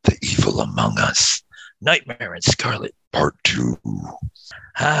 The Evil Among Us, Nightmare and Scarlet, Part 2.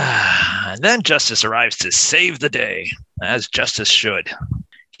 And then Justice arrives to save the day, as Justice should.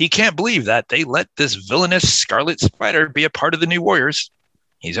 He can't believe that they let this villainous Scarlet Spider be a part of the New Warriors.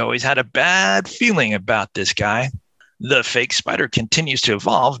 He's always had a bad feeling about this guy. The fake spider continues to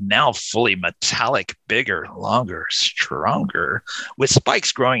evolve, now fully metallic, bigger, longer, stronger, with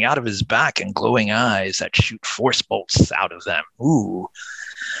spikes growing out of his back and glowing eyes that shoot force bolts out of them. Ooh.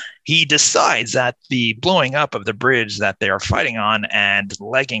 He decides that the blowing up of the bridge that they are fighting on and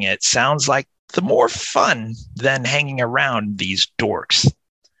legging it sounds like the more fun than hanging around these dorks.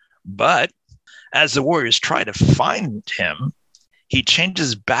 But as the Warriors try to find him, he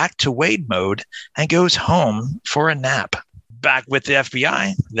changes back to Wade mode and goes home for a nap. Back with the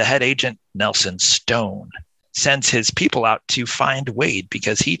FBI, the head agent, Nelson Stone, sends his people out to find Wade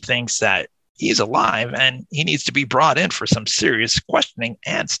because he thinks that he's alive and he needs to be brought in for some serious questioning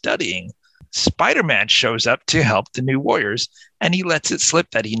and studying. Spider-Man shows up to help the New Warriors, and he lets it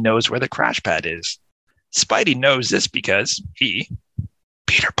slip that he knows where the crash pad is. Spidey knows this because he,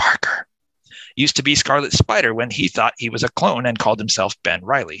 Peter Parker, used to be Scarlet Spider when he thought he was a clone and called himself Ben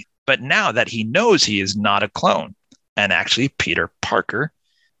Reilly. But now that he knows he is not a clone, and actually Peter Parker,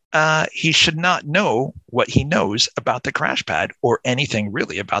 he should not know what he knows about the crash pad or anything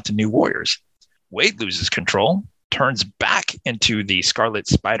really about the New Warriors. Wade loses control, turns back into the Scarlet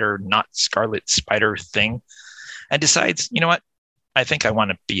Spider, not Scarlet Spider thing, and decides, you know what? I think I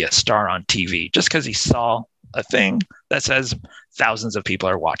want to be a star on TV, just because he saw a thing that says thousands of people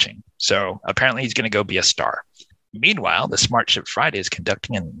are watching. So apparently he's going to go be a star. Meanwhile, the Smart Ship Friday is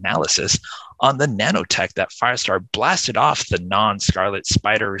conducting an analysis on the nanotech that Firestar blasted off the non-Scarlet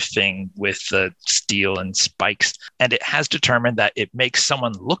Spider thing with the steel and spikes, and it has determined that it makes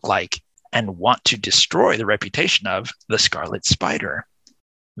someone look like and want to destroy the reputation of the Scarlet Spider.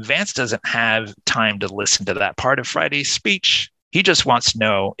 Vance doesn't have time to listen to that part of Friday's speech. He just wants to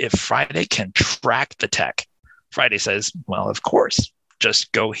know if Friday can track the tech. Friday says, well, of course,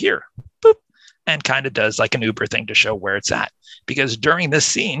 just go here. Boop. And kind of does like an Uber thing to show where it's at. Because during this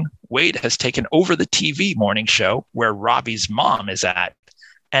scene, Wade has taken over the TV morning show where Robbie's mom is at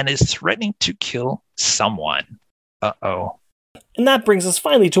and is threatening to kill someone. Uh-oh. And that brings us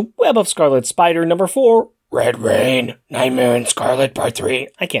finally to Web of Scarlet Spider number 4, Red Rain, Nightmare and Scarlet Part 3.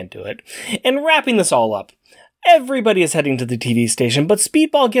 I can't do it. And wrapping this all up, everybody is heading to the TV station, but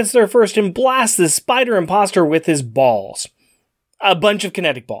Speedball gets there first and blasts this spider imposter with his balls. A bunch of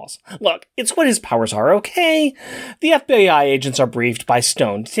kinetic balls. Look, it's what his powers are, okay? The FBI agents are briefed by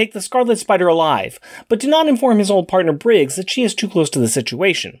Stone to take the Scarlet Spider alive, but do not inform his old partner Briggs that she is too close to the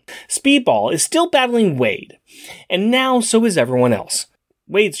situation. Speedball is still battling Wade, and now so is everyone else.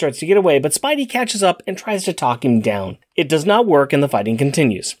 Wade starts to get away, but Spidey catches up and tries to talk him down. It does not work and the fighting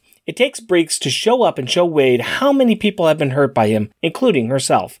continues. It takes Briggs to show up and show Wade how many people have been hurt by him, including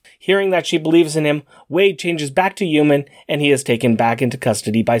herself. Hearing that she believes in him, Wade changes back to human, and he is taken back into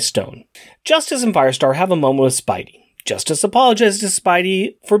custody by Stone. Justice and Firestar have a moment with Spidey. Justice apologizes to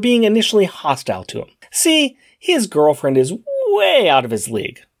Spidey for being initially hostile to him. See, his girlfriend is way out of his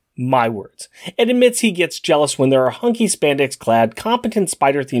league. My words. And admits he gets jealous when there are hunky spandex-clad, competent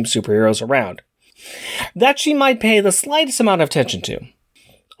spider-themed superheroes around. That she might pay the slightest amount of attention to.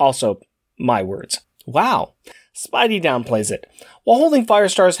 Also, my words. Wow. Spidey downplays it, while holding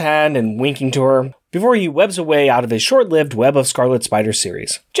Firestar's hand and winking to her, before he webs away out of his short-lived Web of Scarlet Spider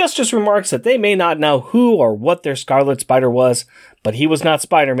series. Justice remarks that they may not know who or what their Scarlet Spider was, but he was not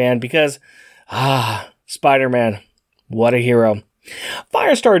Spider-Man because, Spider-Man, what a hero.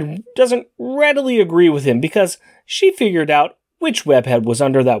 Firestar doesn't readily agree with him because she figured out which webhead was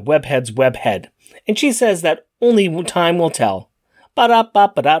under that webhead's webhead, and she says that only time will tell.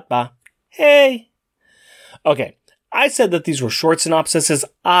 Ba-da-ba-ba-da-ba. Hey. Okay, I said that these were short synopsises.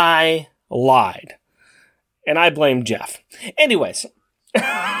 I lied. And I blame Jeff. Anyways.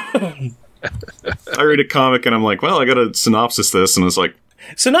 I read a comic and I'm like, well, I gotta synopsis this. And it's like...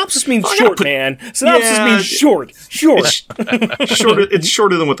 Synopsis means short, man. Synopsis means short. Short. It's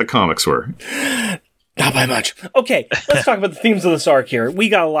shorter than what the comics were. Not by much. Okay, let's talk about the themes of this arc here. We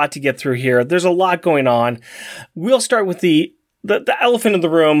got a lot to get through here. There's a lot going on. We'll start with the elephant in the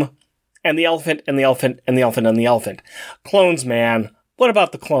room, and the elephant, and the elephant, and the elephant, and the elephant. Clones, man. What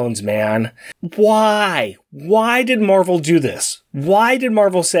about the clones, man? Why? Why did Marvel do this? Why did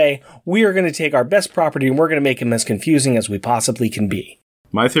Marvel say, we are going to take our best property and we're going to make him as confusing as we possibly can be?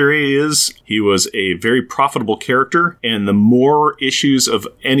 My theory is he was a very profitable character, and the more issues of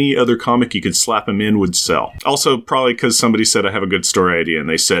any other comic you could slap him in would sell. Also, probably because somebody said, I have a good story idea, and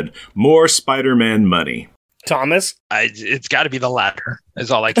they said, more Spider-Man money. Thomas? It's got to be the latter,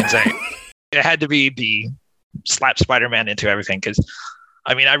 is all I can say. It had to be the slap Spider-Man into everything, because,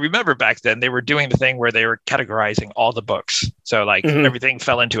 I mean, I remember back then they were doing the thing where they were categorizing all the books. So, like, everything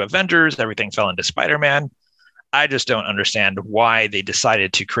fell into Avengers, everything fell into Spider-Man. I just don't understand why they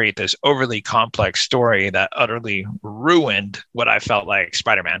decided to create this overly complex story that utterly ruined what I felt like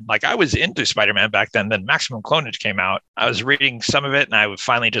Spider-Man. Like, I was into Spider-Man back then Maximum Clonage came out. I was reading some of it and I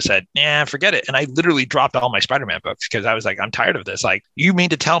finally just said, forget it. And I literally dropped all my Spider-Man books because I was like, I'm tired of this. Like, you mean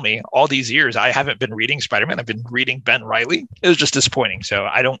to tell me all these years I haven't been reading Spider-Man? I've been reading Ben Reilly. It was just disappointing. So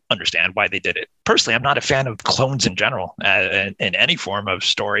I don't understand why they did it. Personally, I'm not a fan of clones in general in any form of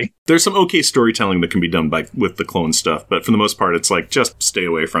story. There's some okay storytelling that can be done with the clone stuff, but for the most part, it's like, just stay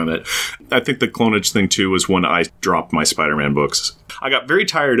away from it. I think the clonage thing, too, was when I dropped my Spider-Man books. I got very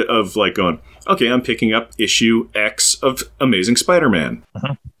tired of, like, going, okay, I'm picking up issue X of Amazing Spider-Man.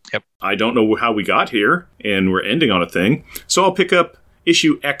 Yep. I don't know how we got here, and we're ending on a thing, so I'll pick up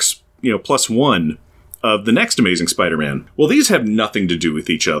issue X, +1 of the next Amazing Spider-Man. Well, these have nothing to do with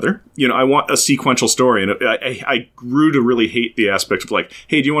each other. I want a sequential story, and I grew to really hate the aspect of like,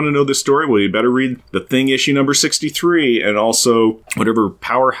 hey, do you want to know this story? Well, you better read The Thing issue number 63, and also whatever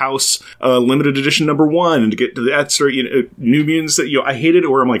Powerhouse limited edition number 1, and to get to that story, New Mutants. I hated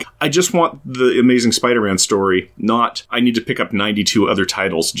it where I'm like, I just want the Amazing Spider-Man story, not I need to pick up 92 other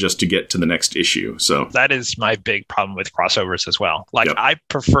titles just to get to the next issue. So that is my big problem with crossovers as well. Like, I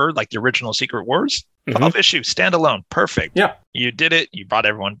prefer like the original Secret Wars. 12 issues, standalone, perfect. Yeah. You did it. You brought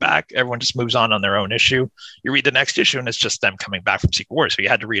everyone back. Everyone just moves on their own issue. You read the next issue, and it's just them coming back from Secret Wars. So you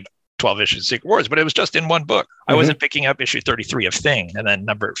had to read 12 issues of Secret Wars, but it was just in one book. I wasn't picking up issue 33 of Thing, and then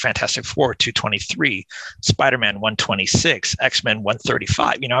number Fantastic Four 223, Spider-Man 126, X-Men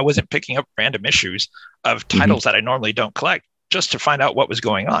 135. I wasn't picking up random issues of titles that I normally don't collect, just to find out what was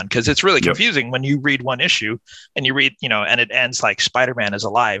going on. Because it's really confusing when you read one issue and you read, and it ends like Spider-Man is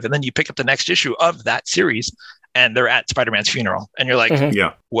alive. And then you pick up the next issue of that series and they're at Spider-Man's funeral. And you're like,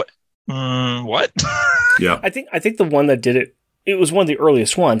 what? What? I think the one that did it, it was one of the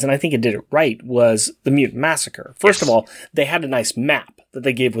earliest ones, and I think it did it right, was the Mutant Massacre. First of all, they had a nice map that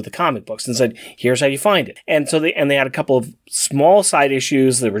they gave with the comic books and said, here's how you find it. And so they had a couple of small side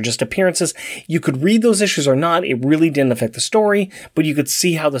issues that were just appearances. You could read those issues or not. It really didn't affect the story, but you could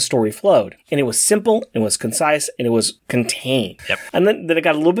see how the story flowed. And it was simple, it was concise, and it was contained. Yep. And then it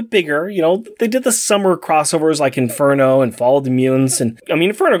got a little bit bigger. They did the summer crossovers like Inferno and Fall of the Mutants. And I mean,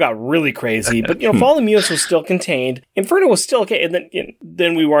 Inferno got really crazy, but Fall of the Mutants was still contained. Inferno was still okay. And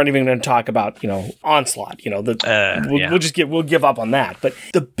then we weren't even going to talk about, Onslaught. We'll give up on that. But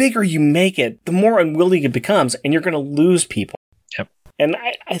the bigger you make it, the more unwieldy it becomes, and you're going to lose people. Yep. And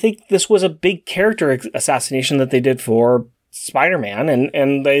I think this was a big character assassination that they did for Spider-Man,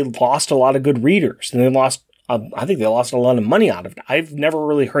 and they lost a lot of good readers, and they lost I think they lost a lot of money out of it. I've never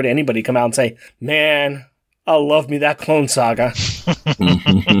really heard anybody come out and say, man, I love me that Clone Saga.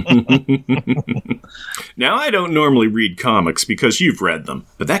 Now, I don't normally read comics because you've read them,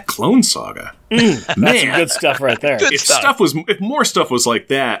 but that Clone Saga, that's some good stuff right there. If more stuff was like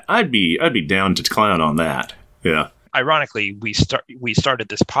that, I'd be down to clown on that. Yeah. Ironically, we started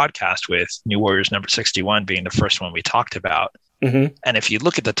this podcast with New Warriors number 61 being the first one we talked about. Mm-hmm. And if you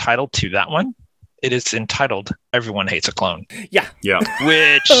look at the title to that one, it is entitled "Everyone Hates a Clone." Yeah.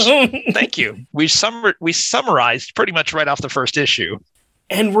 Which, thank you. We summarized pretty much right off the first issue.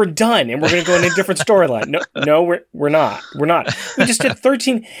 And we're done. And we're going to go in a different storyline. No, we're not. We're not. We just did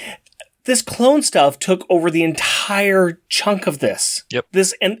 13. This clone stuff took over the entire chunk of this. Yep.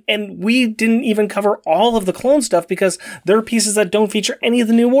 And we didn't even cover all of the clone stuff because there are pieces that don't feature any of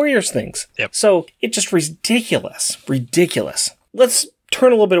the New Warriors things. Yep. So it's just ridiculous. Let's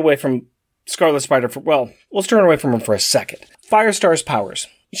turn a little bit away from Scarlet Spider let's turn away from him for a second. Firestar's powers.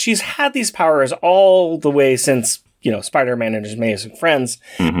 She's had these powers all the way since, Spider-Man and his Amazing Friends.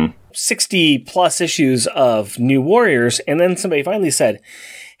 Mm-hmm. 60 plus issues of New Warriors. And then somebody finally said,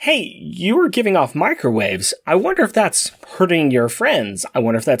 hey, you were giving off microwaves. I wonder if that's hurting your friends. I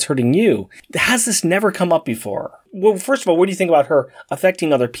wonder if that's hurting you. Has this never come up before? Well, first of all, what do you think about her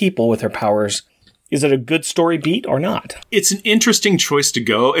affecting other people with her powers? Is it a good story beat or not? It's an interesting choice to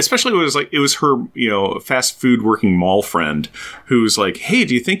go, especially when it was her, fast food working mall friend who's like, hey,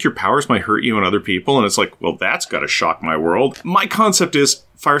 do you think your powers might hurt you and other people? And it's like, well, that's got to shock my world. My concept is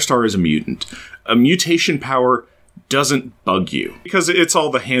Firestar is a mutant. A mutation power doesn't bug you because it's all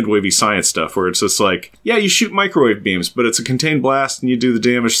the hand-wavy science stuff where it's just like, yeah, you shoot microwave beams, but it's a contained blast and you do the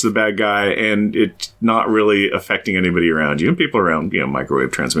damage to the bad guy and it's not really affecting anybody around you. And people around,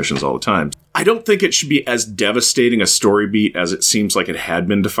 microwave transmissions all the time. I don't think it should be as devastating a story beat as it seems like it had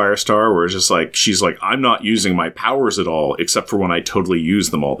been to Firestar, where it's just like, she's like, I'm not using my powers at all, except for when I totally use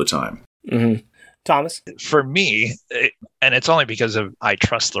them all the time. Mm-hmm. Thomas? For me, and it's only because I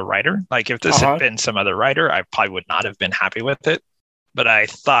trust the writer. Like, if this had been some other writer, I probably would not have been happy with it. But I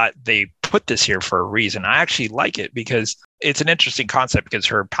thought they put this here for a reason. I actually like it because it's an interesting concept because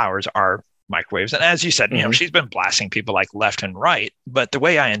her powers are microwaves. And as you said, she's been blasting people like left and right. But the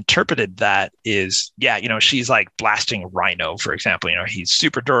way I interpreted that is, she's like blasting Rhino, for example. He's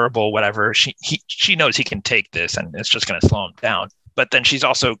super durable, whatever. She knows he can take this and it's just going to slow him down. But then she's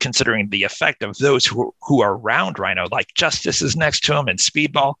also considering the effect of those who are around Rhino, like Justice is next to him and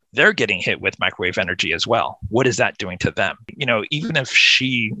Speedball. They're getting hit with microwave energy as well. What is that doing to them? Even if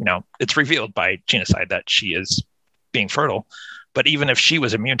she, it's revealed by Genocide that she is being fertile. But even if she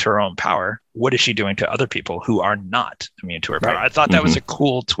was immune to her own power, what is she doing to other people who are not immune to her power? I thought that was a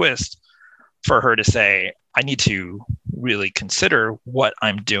cool twist for her to say, I need to really consider what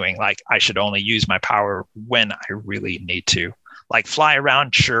I'm doing. Like, I should only use my power when I really need to. Like, fly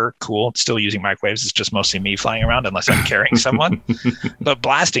around, sure, cool. Still using microwaves. It's just mostly me flying around unless I'm carrying someone. But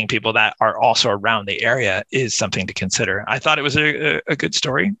blasting people that are also around the area is something to consider. I thought it was a good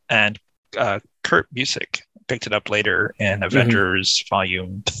story. And Kurt Busiek picked it up later in Avengers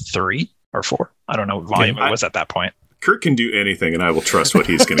Volume 3 or 4. I don't know what volume it was at that point. Kurt can do anything, and I will trust what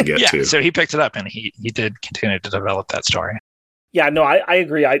he's going to get to. So he picked it up, and he did continue to develop that story. Yeah, no, I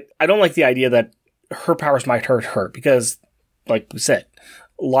agree. I don't like the idea that her powers might hurt her because, like we said,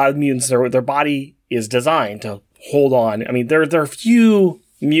 a lot of mutants, their body is designed to hold on. I mean, there are few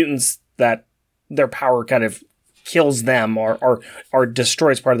mutants that their power kind of kills them or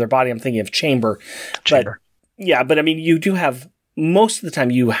destroys part of their body. I'm thinking of Chamber. But I mean, you do have, most of the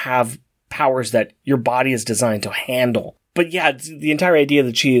time you have powers that your body is designed to handle. But yeah, the entire idea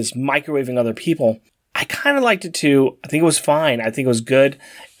that she is microwaving other people, I kind of liked it too. I think it was fine. I think it was good.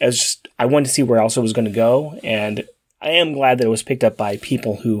 I wanted to see where else it was going to go. And I am glad that it was picked up by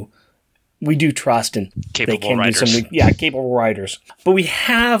people who we do trust and capable writers. Capable writers. But we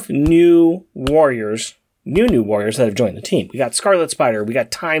have new warriors that have joined the team. We got Scarlet Spider. We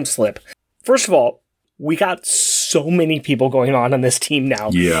got Time Slip. First of all, we got so many people going on this team now.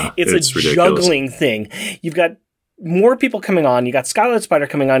 Yeah, it's a ridiculous juggling thing. You've got more people coming on. You got Scarlet Spider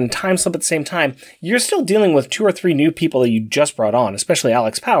coming on and Time Slip at the same time. You're still dealing with 2 or 3 new people that you just brought on, especially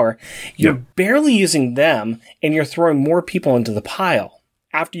Alex Power. You're barely using them, and you're throwing more people into the pile.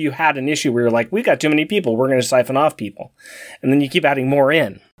 After you had an issue where you're like, we got too many people, we're going to siphon off people. And then you keep adding more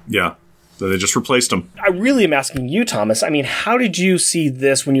in. Yeah. So they just replaced them. I really am asking you, Thomas. I mean, how did you see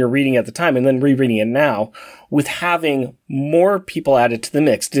this when you were reading it at the time and then rereading it now with having more people added to the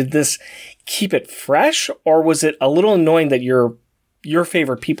mix? Did this keep it fresh, or was it a little annoying that your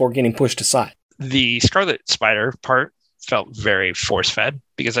favorite people were getting pushed aside? The Scarlet Spider part felt very force-fed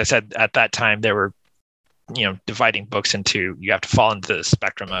because I said at that time there were dividing books into, you have to fall into the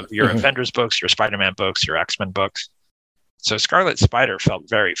spectrum of your Avengers books, your Spider-Man books, your X-Men books. So Scarlet Spider felt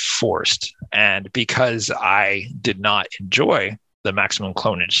very forced. And because I did not enjoy the Maximum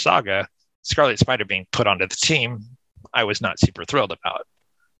Clonage saga, Scarlet Spider being put onto the team, I was not super thrilled about,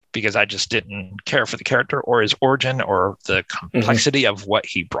 because I just didn't care for the character or his origin or the complexity of what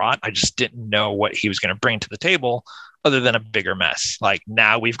he brought. I just didn't know what he was going to bring to the table other than a bigger mess. Like,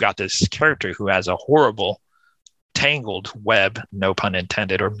 now we've got this character who has a horrible tangled web, no pun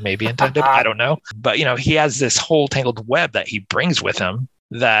intended, or maybe intended, I don't know. But, he has this whole tangled web that he brings with him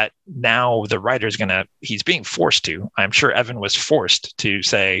that now the writer's he's being forced to. I'm sure Evan was forced to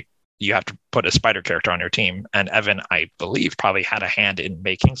say, you have to put a Spider character on your team. And Evan, I believe, probably had a hand in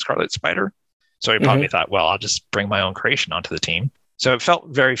making Scarlet Spider. So he probably thought, well, I'll just bring my own creation onto the team. So it felt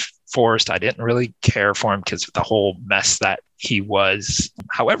very forced. I didn't really care for him because of the whole mess that he was.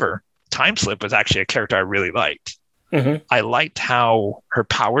 However, Timeslip was actually a character I really liked. I liked how her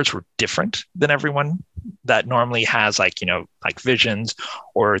powers were different than everyone that normally has like visions,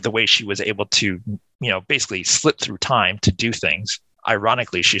 or the way she was able to, basically slip through time to do things.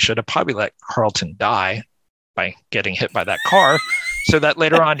 Ironically, she should have probably let Carlton die by getting hit by that car, so that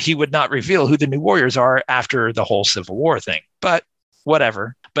later on he would not reveal who the New Warriors are after the whole Civil War thing. But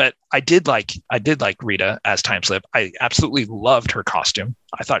whatever. But I did like Rita as Timeslip. I absolutely loved her costume.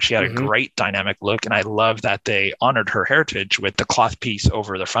 I thought she had a great dynamic look, and I love that they honored her heritage with the cloth piece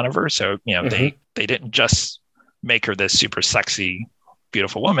over the front of her. So, they didn't just make her this super sexy,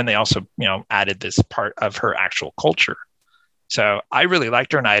 beautiful woman. They also, added this part of her actual culture. So I really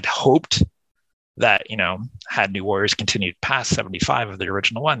liked her, and I had hoped that, had New Warriors continued past 75 of the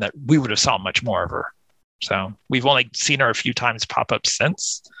original one, that we would have saw much more of her. So we've only seen her a few times pop up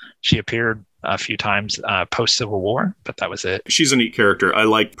since. She appeared a few times post-Civil War, but that was it. She's a neat character. I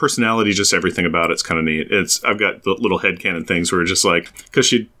like personality, just everything about it's kind of neat. I've got the little headcanon things where just like, because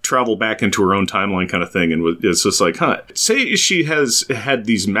she'd travel back into her own timeline kind of thing, and it's just like, say she has had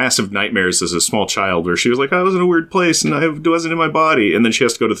these massive nightmares as a small child where she was like, I was in a weird place and I wasn't in my body, and then she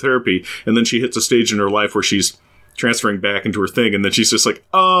has to go to therapy, and then she hits a stage in her life where she's transferring back into her thing, and then she's just like,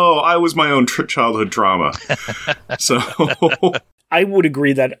 oh, I was my own childhood trauma. So I would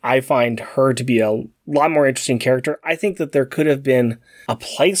agree that I find her to be a lot more interesting character. I think that there could have been a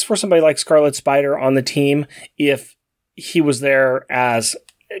place for somebody like Scarlet Spider on the team if he was there as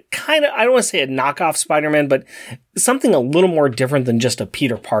kind of, I don't want to say a knockoff Spider-Man, but something a little more different than just a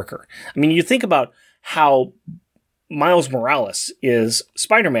Peter Parker. I mean, you think about how Miles Morales is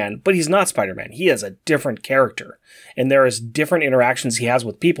Spider-Man, but he's not Spider-Man. He is a different character, and there is different interactions he has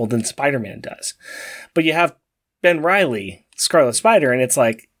with people than Spider-Man does. But you have Ben Reilly, Scarlet Spider, and it's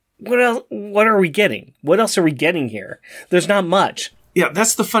like, what else? What are we getting? What else are we getting here? There's not much. Yeah,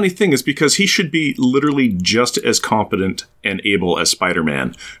 that's the funny thing, is because he should be literally just as competent and able as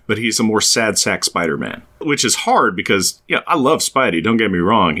Spider-Man, but he's a more sad sack Spider-Man, which is hard because, yeah, I love Spidey, don't get me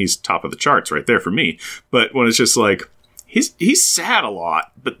wrong, he's top of the charts right there for me, but when it's just like, he's sad a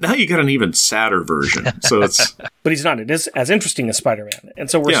lot, but now you got an even sadder version, so it's... But he's not as interesting as Spider-Man, and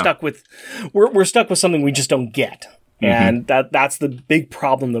so we're stuck with something we just don't get, and that's the big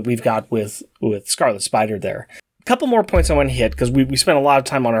problem that we've got with Scarlet Spider there. Couple more points I want to hit, because we spent a lot of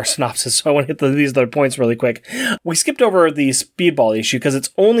time on our synopsis, so I want to hit these other points really quick. We skipped over the Speedball issue because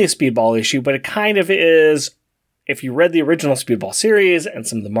it's only a Speedball issue, but it kind of is, if you read the original Speedball series and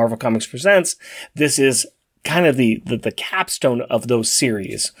some of the Marvel Comics Presents, this is kind of the capstone of those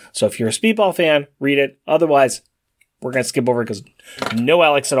series. So if you're a Speedball fan, read it. Otherwise, we're going to skip over it because no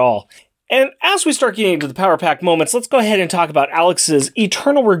Alex at all. And as we start getting into the Power Pack moments, let's go ahead and talk about Alex's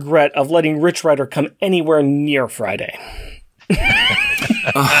eternal regret of letting Rich Rider come anywhere near Friday.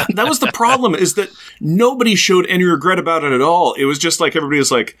 That was the problem, is that nobody showed any regret about it at all. It was just like everybody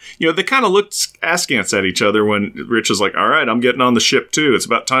was like, they kind of looked askance at each other when Rich was like, all right, I'm getting on the ship too. It's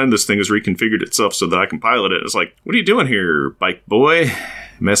about time this thing has reconfigured itself so that I can pilot it. It's like, what are you doing here, bike boy?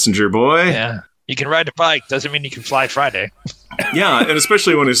 Messenger boy? Yeah. You can ride a bike, doesn't mean you can fly Friday. Yeah, and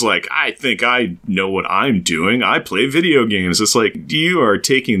especially when he's like, I think I know what I'm doing. I play video games. It's like, you are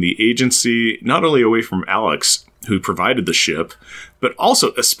taking the agency not only away from Alex, who provided the ship, but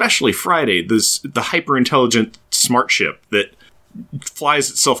also, especially Friday, the hyper-intelligent smart ship that flies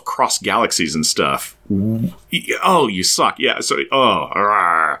itself across galaxies and stuff. Oh, you suck. Yeah, so,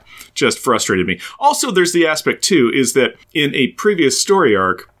 just frustrated me. Also, there's the aspect, too, is that in a previous story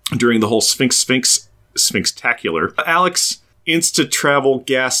arc, during the whole Sphinx-tacular, Alex insta-travel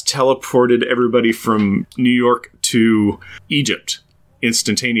gas teleported everybody from New York to Egypt.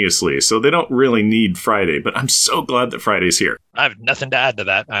 instantaneously, so they don't really need Friday, but I'm so glad that Friday's here. I have nothing to add to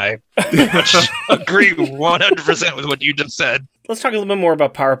that. I agree 100% with what you just said. Let's talk a little bit more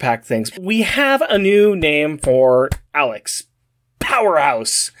about Power Pack things. We have a new name for Alex.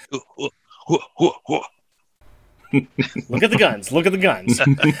 Powerhouse. Look at the guns. Look at the guns.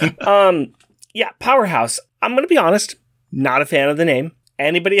 Yeah, Powerhouse. I'm going to be honest, not a fan of the name.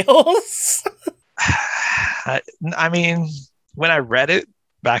 Anybody else? I mean, when I read it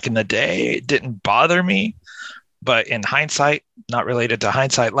back in the day, it didn't bother me. But in hindsight, not related to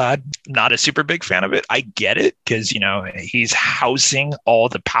Hindsight Lad, not a super big fan of it. I get it because, he's housing all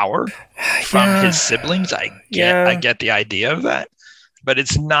the power from his siblings. I get the idea of that. But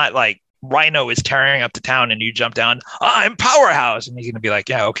it's not like Rhino is tearing up the town and you jump down, I'm Powerhouse. And he's going to be like,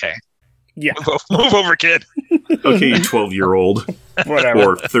 yeah, okay. Yeah. Move over, kid. Okay, you 12-year-old. Whatever.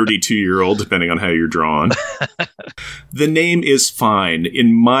 Or 32-year-old, depending on how you're drawn. The name is fine.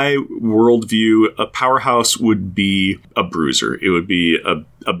 In my worldview, a Powerhouse would be a bruiser. It would be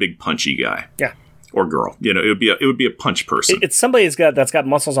a big punchy guy. Yeah. Or girl. It would be a punch person. It's somebody that's got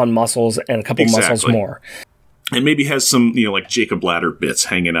muscles on muscles and a couple muscles more. And maybe has some, like Jacob Ladder bits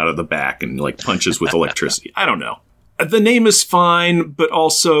hanging out of the back and like punches with electricity. I don't know. The name is fine, but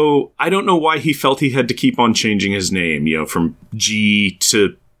also I don't know why he felt he had to keep on changing his name, from G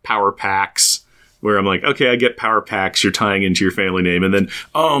to Power Packs, where I'm like, okay, I get Power Packs, you're tying into your family name, and then,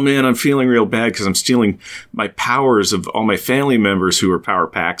 oh man, I'm feeling real bad because I'm stealing my powers of all my family members who are Power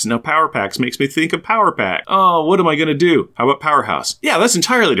Packs. Now Power Packs makes me think of Power Pack. Oh, what am I going to do? How about Powerhouse? Yeah, that's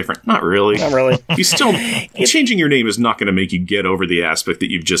entirely different. Not really. Not really. You still, changing your name is not going to make you get over the aspect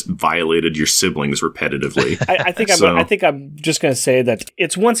that you've just violated your siblings repetitively. I think I'm just going to say that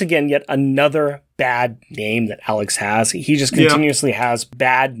it's once again yet another bad name that Alex has. He just continuously has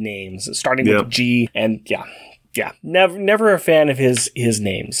bad names, starting with G, and never a fan of his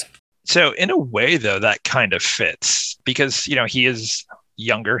names. So in a way, though, that kind of fits because he is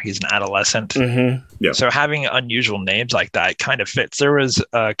younger. He's an adolescent. Mm-hmm. Yeah. So having unusual names like that kind of fits. There was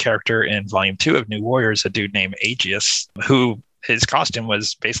a character in Volume 2 of New Warriors, a dude named Aegis, who his costume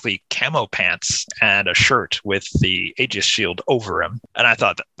was basically camo pants and a shirt with the Aegis shield over him. And I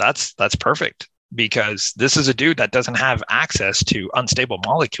thought that's perfect. Because this is a dude that doesn't have access to unstable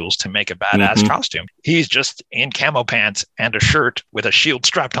molecules to make a badass costume. He's just in camo pants and a shirt with a shield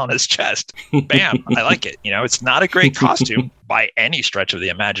strapped on his chest. Bam, I like it. It's not a great costume by any stretch of the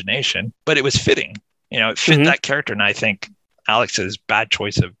imagination, but it was fitting. It fit that character, and I think Alex's bad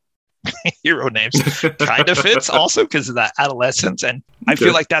choice of hero names kind of fits also because of that adolescence. And I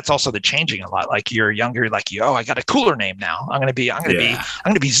feel like that's also the changing a lot. Like you're younger, like, I got a cooler name now. I'm gonna be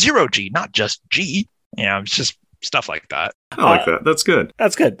 0G, not just G. It's just stuff like that. I like that. That's good.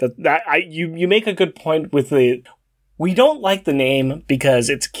 That's good. You make a good point with we don't like the name because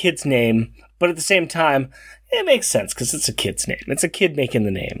it's a kid's name, but at the same time, it makes sense because it's a kid's name. It's a kid making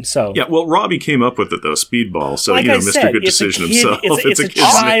the name. So yeah, well, Robbie came up with it though, Speedball. So like Mr. Good Decision himself. It's a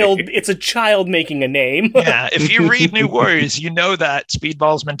child. Name. It's a child making a name. Yeah, if you read New Warriors, you know that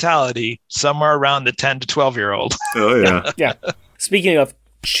Speedball's mentality somewhere around the 10 to 12-year-old. Oh yeah, yeah. Speaking of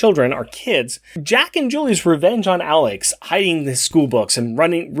children or kids, Jack and Julie's revenge on Alex, hiding the school books and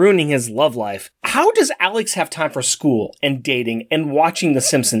ruining his love life. How does Alex have time for school and dating and watching The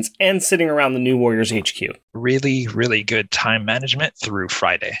Simpsons and sitting around the New Warriors HQ? Really, really good time management through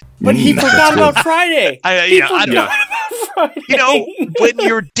Friday. But he forgot about Friday. When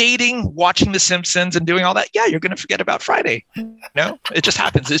you're dating, watching The Simpsons and doing all that, you're going to forget about Friday. No, it just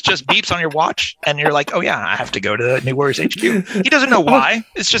happens. It just beeps on your watch and you're like, oh yeah, I have to go to the New Warriors HQ. He doesn't know why.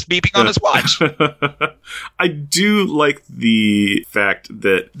 It's just beeping on his watch. I do like the fact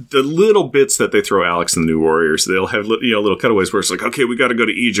that the little bits that they throw Alex and the New Warriors, they'll have little cutaways where it's like, okay, we got to go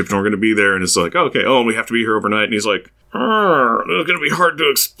to Egypt and we're going to be there. And it's like, okay, and we have to be here overnight. And he's like, it's going to be hard to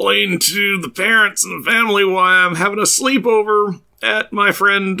explain to the parents and the family why I'm having a sleepover at my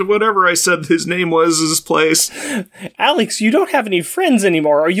friend, whatever I said his name was, his place. Alex, you don't have any friends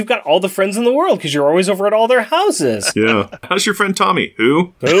anymore, or you've got all the friends in the world because you're always over at all their houses. Yeah. How's your friend Tommy?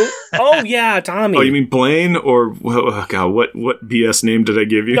 Who? Oh, yeah, Tommy. Oh, you mean Blaine? Or, oh, God, what BS name did I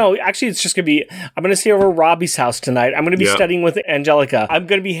give you? No, actually, it's just going to be, I'm going to stay over at Robbie's house tonight. I'm going to be studying with Angelica. I'm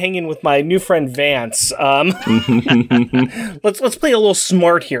going to be hanging with my new friend Vance. Let's play a little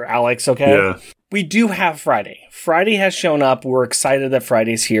smart here, Alex, okay? Yeah. We do have Friday. Friday has shown up. We're excited that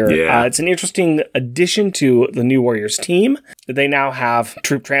Friday's here. Yeah. It's an interesting addition to the New Warriors team. They now have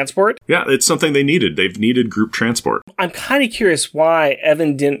troop transport. Yeah, it's something they needed. They've needed group transport. I'm kind of curious why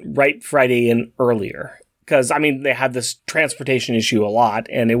Evan didn't write Friday in earlier. Because, I mean, they had this transportation issue a lot,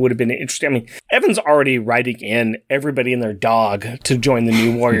 and it would have been interesting. I mean, Evan's already writing in everybody and their dog to join the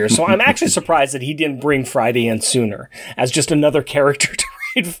New Warriors, so I'm actually surprised that he didn't bring Friday in sooner as just another character to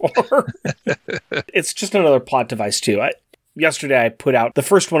write for. It's just another plot device, too. Yesterday, I put out the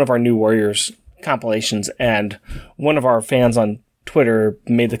first one of our New Warriors compilations, and one of our fans on Twitter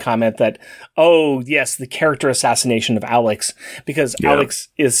made the comment that, oh, yes, the character assassination of Alex, because Alex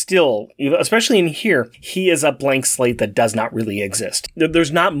is still, especially in here, he is a blank slate that does not really exist.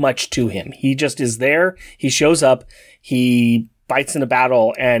 There's not much to him. He just is there. He shows up. He fights in a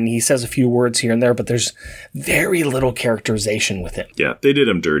battle, and he says a few words here and there, but there's very little characterization with him. Yeah, they did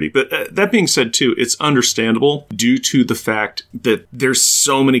him dirty. But that being said, too, it's understandable due to the fact that there's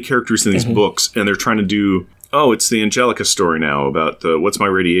so many characters in these books, and they're trying to do... Oh, it's the Angelica story now about what's my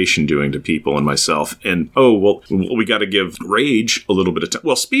radiation doing to people and myself. And, oh, well, we got to give Rage a little bit of time.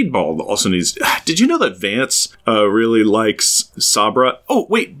 Well, Speedball also needs... Did you know that Vance really likes Sabra? Oh,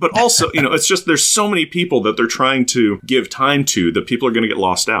 wait, but also, it's just there's so many people that they're trying to give time to that people are going to get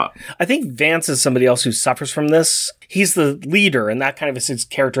lost out. I think Vance is somebody else who suffers from this. He's the leader, and that kind of is his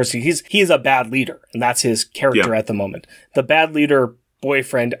characteristic. He's a bad leader, and that's his character at the moment. The bad leader...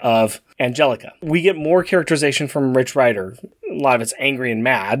 boyfriend of Angelica. We get more characterization from Rich Rider. A lot of it's angry and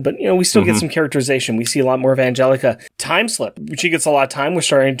mad, but we still get some characterization. We see a lot more of Angelica. Time Slip. She gets a lot of time. We're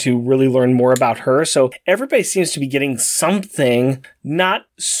starting to really learn more about her. So everybody seems to be getting something, not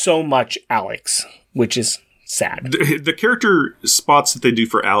so much Alex, which is sad. The character spots that they do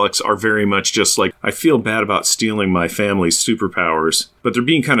for Alex are very much just like, I feel bad about stealing my family's superpowers, but they're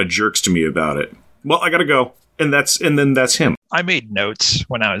being kind of jerks to me about it. Well, I gotta go. And then that's him. I made notes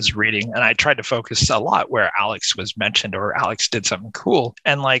when I was reading, and I tried to focus a lot where Alex was mentioned or Alex did something cool.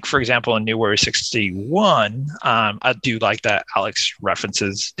 And like, for example, in New Warrior 61, I do like that Alex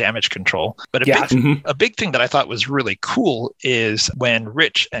references damage control. But a big thing that I thought was really cool is when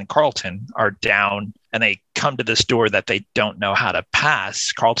Rich and Carlton are down and they come to this door that they don't know how to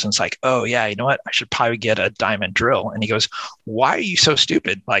pass. Carlton's like, oh, yeah, you know what? I should probably get a diamond drill. And he goes, why are you so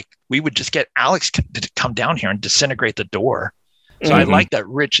stupid? Like, we would just get Alex to come down here and disintegrate the door. So I like that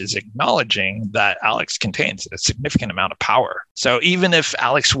Rich is acknowledging that Alex contains a significant amount of power. So even if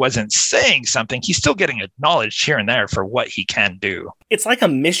Alex wasn't saying something, he's still getting acknowledged here and there for what he can do. It's like a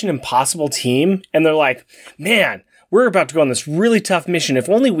Mission Impossible team. And they're like, man, we're about to go on this really tough mission. If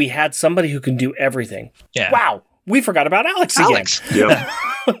only we had somebody who can do everything. Yeah. Wow. We forgot about Alex again.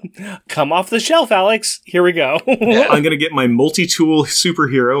 Yep. Come off the shelf, Alex. Here we go. I'm going to get my multi-tool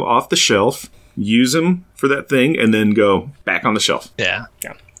superhero off the shelf, use him for that thing, and then go back on the shelf. Yeah.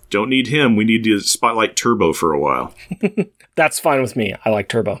 Don't need him. We need to spotlight Turbo for a while. That's fine with me. I like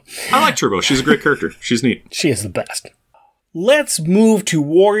Turbo. I like Turbo. She's a great character. She's neat. She is the best. Let's move to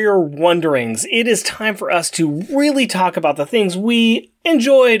Warrior Wonderings. It is time for us to really talk about the things we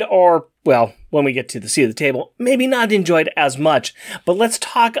enjoyed or, well, when we get to the seat of the table, maybe not enjoyed as much. But let's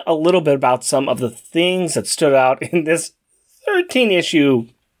talk a little bit about some of the things that stood out in this 13-issue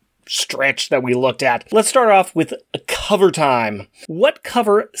stretch that we looked at. Let's start off with a cover time. What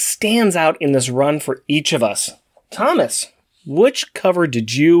cover stands out in this run for each of us? Thomas, which cover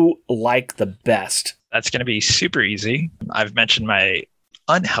did you like the best? That's going to be super easy. I've mentioned my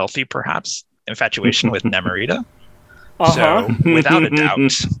unhealthy, perhaps, infatuation with Nemorita. So, without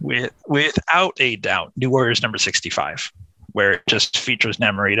a doubt, New Warriors number 65, where it just features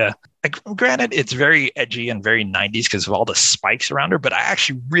Nemorita. Granted, it's very edgy and very 90s because of all the spikes around her, but I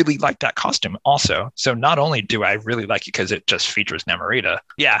actually really like that costume also. So not only do I really like it because it just features Nemorita,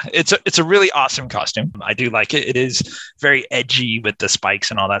 yeah, it's a really awesome costume. I do like it. It is very edgy with the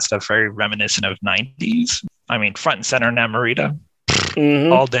spikes and all that stuff, very reminiscent of 90s. I mean, front and center Nemorita.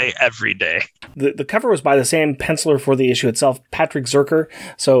 All day, every day. The cover was by the same penciler for the issue itself, Patrick Zircher.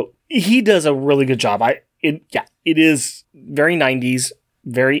 So he does a really good job. It is very 90s,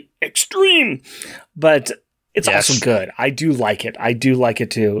 very extreme, but it's also good. I do like it. I do like it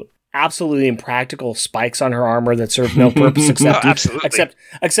too. Absolutely impractical spikes on her armor that serve no purpose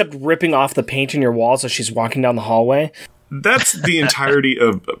except ripping off the paint in your walls as she's walking down the hallway. That's the entirety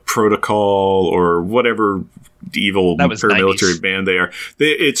of Protocol or whatever evil paramilitary 90s band they are.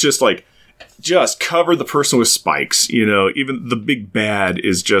 It's just like, just cover the person with spikes. Even the big bad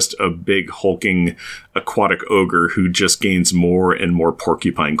is just a big hulking aquatic ogre who just gains more and more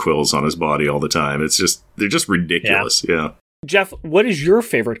porcupine quills on his body all the time. They're just ridiculous. Yeah. Jeff, what is your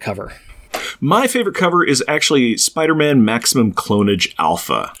favorite cover? My favorite cover is actually Spider-Man Maximum Clonage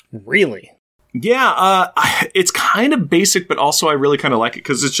Alpha. Really? Yeah, it's kind of basic, but also I really kind of like it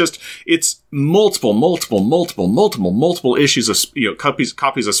because it's multiple issues of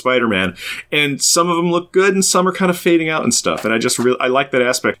copies of Spider-Man, and some of them look good and some are kind of fading out and stuff. And I like that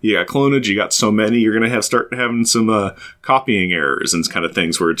aspect. You got clonage, you got so many, you're gonna start having some copying errors and kind of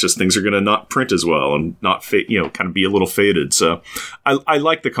things where it's just things are gonna not print as well and not kind of be a little faded. So I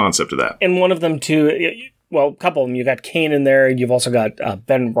like the concept of that. And one of them too. Well, a couple of them. You've got Kane in there. You've also got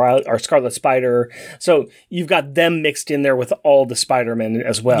Ben Riley or Scarlet Spider. So you've got them mixed in there with all the Spider-Man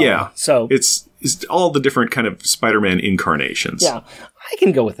as well. Yeah. So it's all the different kind of Spider-Man incarnations. Yeah. I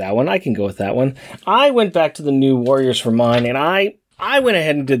can go with that one. I went back to the New Warriors for mine, and I went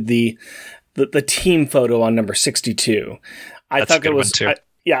ahead and did the team photo on number 62. That's thought a good it was one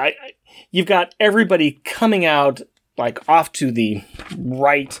too. You've got everybody coming out like off to the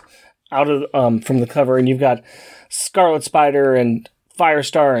right out of from the cover, and you've got Scarlet Spider and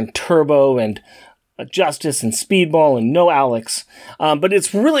Firestar and Turbo and Justice and Speedball and no Alex. But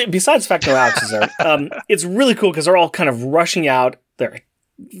it's really, besides the fact no Alex is there, it's really cool because they're all kind of rushing out. They're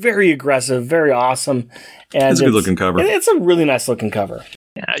very aggressive, very awesome. And it's a good looking cover. It's a really nice looking cover.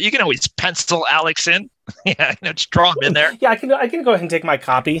 Yeah, you can always pencil Alex in. Yeah, just draw him in there. Yeah, I can go ahead and take my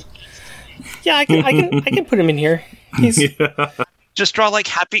copy. Yeah, I can put him in here. Just draw like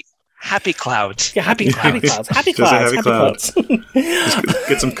Happy Clouds. Yeah, happy clouds. Happy clouds. Just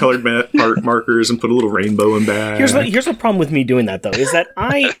get some colored markers and put a little rainbow in back. Here's the problem with me doing that, though, is that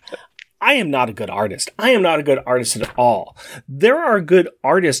I am not a good artist. I am not a good artist at all. There are good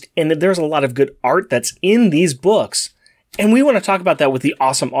artists, and there's a lot of good art that's in these books, and we want to talk about that with the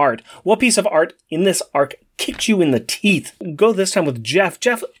awesome art. What piece of art in this arc kicked you in the teeth? Go this time with Jeff.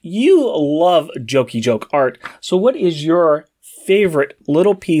 Jeff, you love jokey joke art, so what is your favorite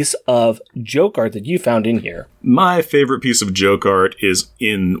little piece of joke art that you found in here? My favorite piece of joke art is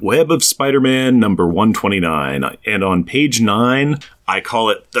in Web of Spider-Man number 129. And on page 9, I call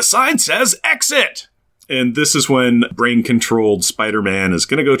it, "The sign says exit!" And this is when brain-controlled Spider-Man is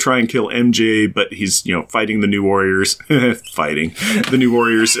going to go try and kill MJ, but he's, fighting the New Warriors. Fighting the New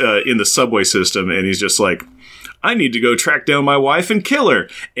Warriors in the subway system. And he's just like, I need to go track down my wife and kill her.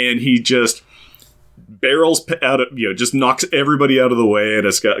 And he just barrels out of, just knocks everybody out of the way, and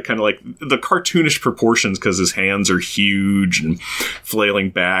it's got kind of like the cartoonish proportions because his hands are huge and flailing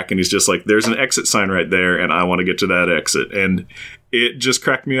back, and he's just like, there's an exit sign right there, and I want to get to that exit, and it just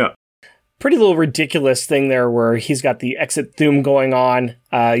cracked me up. Pretty little ridiculous thing there where he's got the exit theme going on.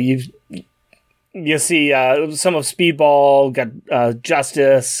 You see some of Speedball, got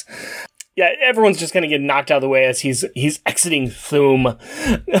Justice. Yeah, everyone's just going to get knocked out of the way as he's exiting Thum.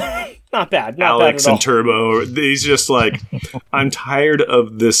 Not bad. Alex bad at all. And Turbo. He's just like, I'm tired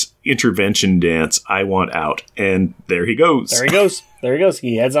of this intervention dance. I want out. And there he goes. There he goes.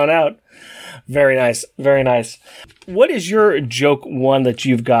 He heads on out. Very nice. Very nice. What is your joke one that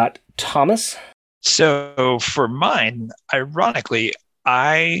you've got, Thomas? So for mine, ironically,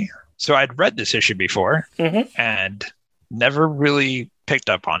 I'd read this issue before and never really picked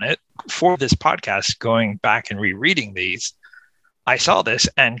up on it. For this podcast, going back and rereading these, I saw this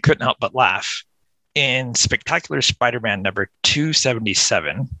and couldn't help but laugh. In Spectacular Spider-Man number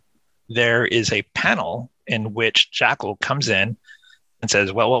 277, there is a panel in which Jackal comes in and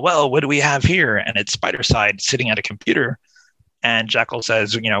says, well, what do we have here? And it's Spider-Side sitting at a computer. And Jackal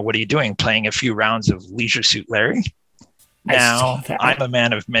says, what are you doing? Playing a few rounds of Leisure Suit Larry? Now, I'm a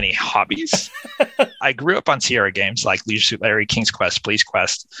man of many hobbies. I grew up on Sierra games like Leisure Suit Larry, King's Quest, Police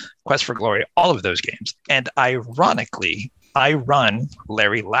Quest, Quest for Glory, all of those games. And ironically, I run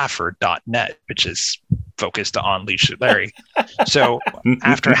LarryLaffer.net, which is focused on Leisure Suit Larry. So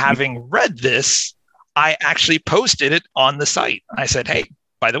after having read this, I actually posted it on the site. I said, hey,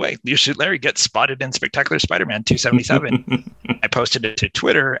 by the way, Leisure Suit Larry gets spotted in Spectacular Spider-Man 277. I posted it to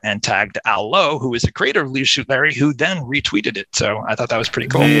Twitter and tagged Al Lowe, who is the creator of Leisure Suit Larry, who then retweeted it. So I thought that was pretty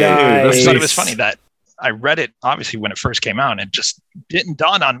cool. Nice. I thought it was funny that I read it, obviously, when it first came out, and it just didn't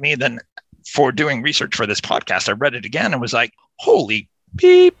dawn on me. Then for doing research for this podcast, I read it again and was like, holy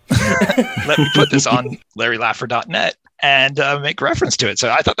beep. Let me put this on LarryLaffer.net and make reference to it.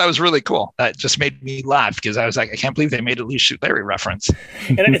 So I thought that was really cool. That just made me laugh because I was like, I can't believe they made a Leisure Suit Larry reference.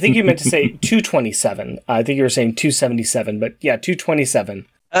 And I think you meant to say 227. I think you were saying 277, but yeah, 227.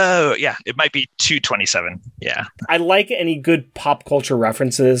 Oh, yeah. It might be 227. Yeah. I like any good pop culture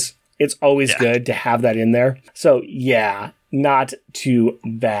references. It's always good to have that in there. So yeah, not too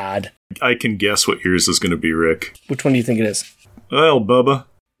bad. I can guess what yours is going to be, Rick. Which one do you think it is? Well, Bubba.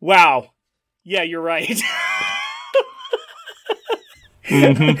 Wow. Yeah, you're right.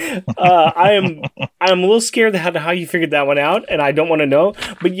 I'm a little scared how you figured that one out, and I don't want to know.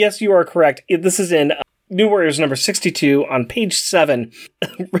 But yes, you are correct. This is in New Warriors number 62 on page 7.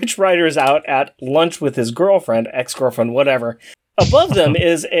 Rich Rider is out at lunch with his girlfriend, ex-girlfriend, whatever. Above them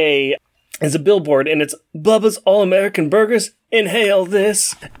is a billboard, and it's Bubba's All-American Burgers. Inhale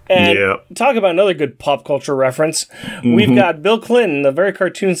this. And talk about another good pop culture reference. We've got Bill Clinton, the very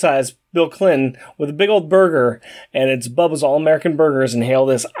cartoon-sized Bill Clinton, with a big old burger, and it's Bubba's All-American Burgers. Inhale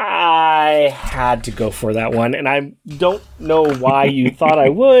this. I had to go for that one, and I don't know why you thought I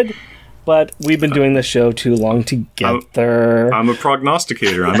would, but we've been doing this show too long together. I'm a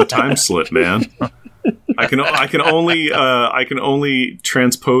prognosticator. I'm a time slip, man. I can only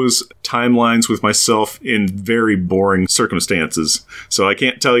transpose timelines with myself in very boring circumstances. So I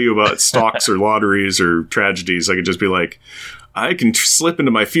can't tell you about stocks or lotteries or tragedies. I can just be like, I can slip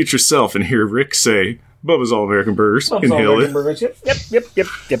into my future self and hear Rick say, Bubba's All-American Burgers. Inhale it. Burgers. Yep.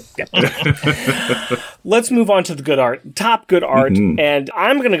 Let's move on to the good art. Top good art. And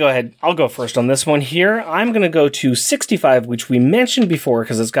I'm going to go ahead. I'll go first on this one here. I'm going to go to 65, which we mentioned before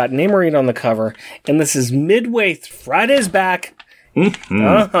because it's got Namorine on the cover. And this is midway. Friday's back. And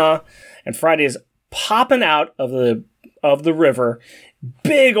Friday's popping out of the river.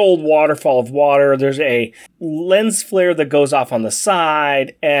 Big old waterfall of water. There's a lens flare that goes off on the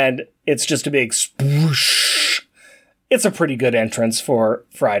side, and it's just a big swoosh. It's a pretty good entrance for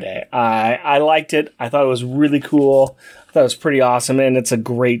Friday. I liked it. I thought it was really cool. I thought it was pretty awesome, and it's a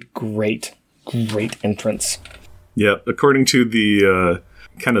great entrance. Yeah, according to the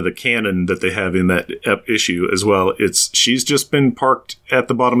kind of the canon that they have in that issue as well, she's just been parked at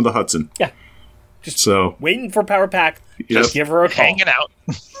the bottom of the Hudson. Yeah. Just waiting for Power Pack. Just give her a call. Hanging out.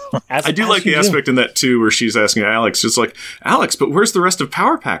 I do like the aspect in that, too, where she's asking Alex, it's like, Alex, but where's the rest of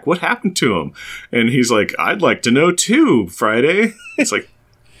Power Pack? What happened to him? And he's like, I'd like to know, too, Friday. It's like,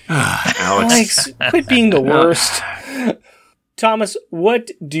 Alex. Quit being the worst. Thomas,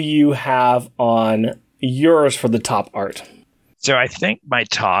 what do you have on yours for the top art? So I think my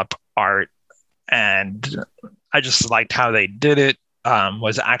top art, and I just liked how they did it,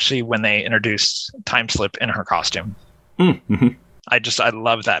 was actually when they introduced Time Slip in her costume. I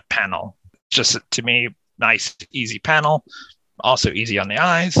love that panel. Just, to me, nice, easy panel. Also easy on the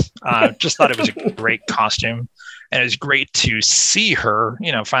eyes. Just thought it was a great costume. And it was great to see her,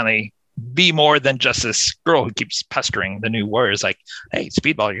 finally be more than just this girl who keeps pestering the New Warriors. Like, hey,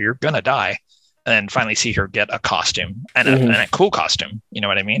 Speedball, you're going to die. And finally see her get a costume and a cool costume. You know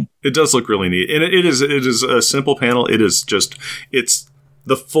what I mean? It does look really neat. And it is a simple panel. It's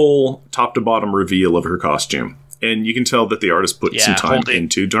the full top to bottom reveal of her costume. And you can tell that the artist put some time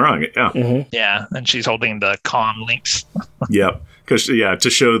into drawing it. Yeah. Yeah. And she's holding the comm links. Yep. Because, to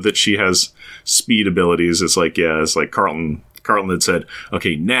show that she has speed abilities, it's like Carlton had said,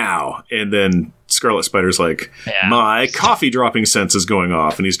 okay, now. And then Scarlet Spider's like, my coffee dropping sense is going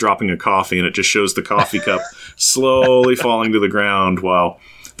off. And he's dropping a coffee, and it just shows the coffee cup slowly falling to the ground while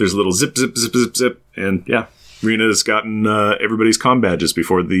there's a little zip, zip, zip, zip, zip. And Rena's gotten everybody's comm badges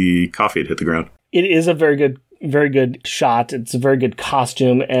before the coffee had hit the ground. It is a very good shot. It's a very good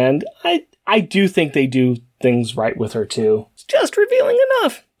costume. And I do think they do things right with her, too. It's just revealing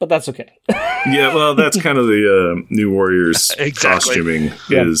enough. But that's okay. Yeah, well, that's kind of the New Warriors costuming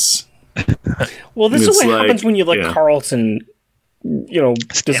is. Well, this is what happens when you let Carlton,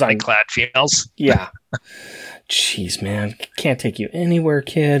 design clad females. Yeah. Jeez, man, can't take you anywhere,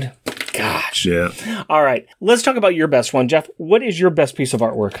 kid. Gosh. Yeah. All right, let's talk about your best one, Jeff. What is your best piece of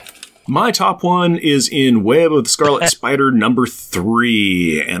artwork? My top one is in Web of the Scarlet Spider number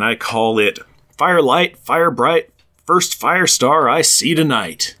 3, and I call it Firelight, Fire Bright, First Fire Star I See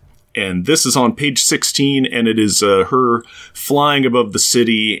Tonight. And this is on page 16, and it is her flying above the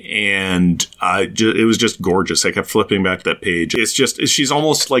city, and it was just gorgeous. I kept flipping back to that page. She's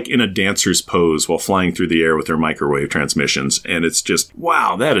almost like in a dancer's pose while flying through the air with her microwave transmissions, and it's just,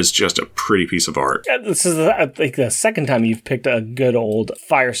 wow, that is just a pretty piece of art. This is like the second time you've picked a good old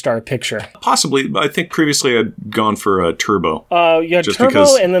Firestar picture. Possibly. I think previously I'd gone for Turbo. You had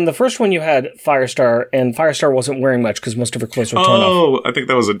Turbo, and then the first one you had Firestar, and Firestar wasn't wearing much because most of her clothes were torn off. Oh, I think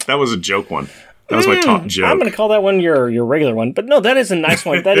that was a joke one. That was my top joke. I'm going to call that one your regular one. But no, that is a nice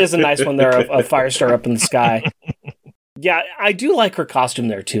one. That is a nice one there of Firestar up in the sky. Yeah, I do like her costume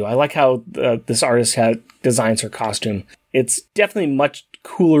there, too. I like how this artist designs her costume. It's definitely much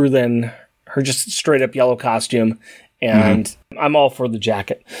cooler than her just straight-up yellow costume. And I'm all for the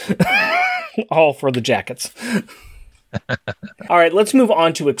jacket. All for the jackets. All right, let's move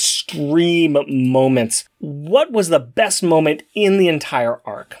on to extreme moments. What was the best moment in the entire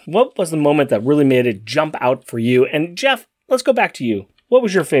arc? What was the moment that really made it jump out for you? And Jeff, let's go back to you. What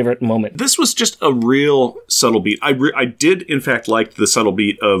was your favorite moment? This was just a real subtle beat. I did, in fact, like the subtle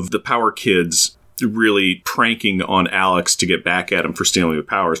beat of the Power Kids really pranking on Alex to get back at him for stealing the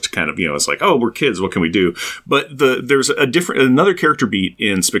powers, to kind of, it's like, oh, we're kids, what can we do? But there's another character beat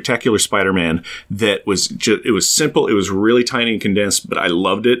in Spectacular Spider-Man that was just, it was simple, it was really tiny and condensed, but I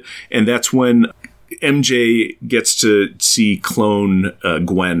loved it. And that's when MJ gets to see clone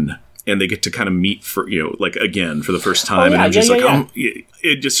Gwen, and they get to kind of meet for, again for the first time. And MJ's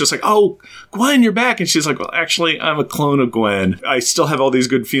it's just like, oh, Gwen, you're back. And she's like, well, actually, I'm a clone of Gwen. I still have all these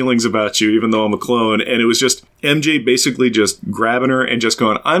good feelings about you, even though I'm a clone. And it was just MJ basically just grabbing her and just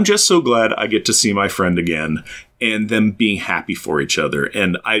going, I'm just so glad I get to see my friend again, and them being happy for each other.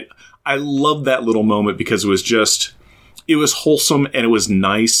 And I love that little moment because it was wholesome and it was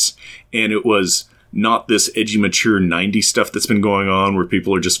nice, and it was not this edgy, mature 90s stuff that's been going on where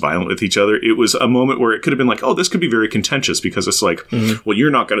people are just violent with each other. It was a moment where it could have been like, oh, this could be very contentious because it's like, well, you're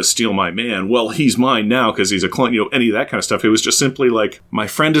not going to steal my man. Well, he's mine now because he's a clone, any of that kind of stuff. It was just simply like, my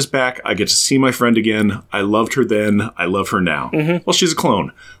friend is back. I get to see my friend again. I loved her then. I love her now. Well, she's a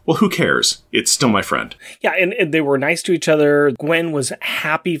clone. Well, who cares? It's still my friend. Yeah, and they were nice to each other. Gwen was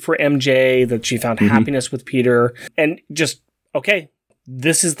happy for MJ that she found happiness with Peter, and just, okay,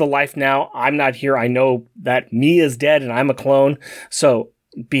 this is the life now. I'm not here. I know that me is dead and I'm a clone. So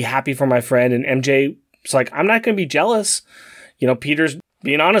be happy for my friend. And MJ was like, I'm not going to be jealous. Peter's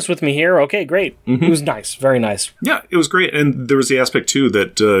being honest with me here. Okay, great. It was nice. Very nice. Yeah, it was great. And there was the aspect, too,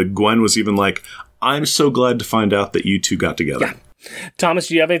 that Gwen was even like, I'm so glad to find out that you two got together. Yeah. Thomas,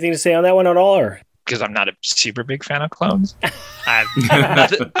 do you have anything to say on that one at all? Or? Because I'm not a super big fan of clones. I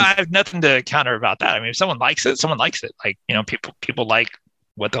have nothing to counter about that. I mean, if someone likes it, someone likes it. Like, people like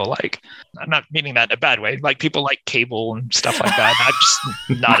what they'll like. I'm not meaning that in a bad way. Like, people like Cable and stuff like that. I'm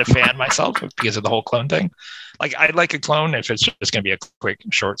just not a fan myself because of the whole clone thing. Like, I like a clone if it's just going to be a quick,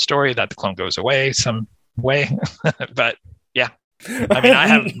 short story that the clone goes away some way. But yeah. I mean, I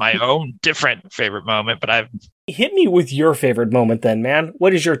have my own different favorite moment, but Hit me with your favorite moment then, man.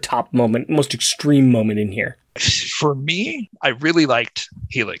 What is your top moment, most extreme moment in here? For me, I really liked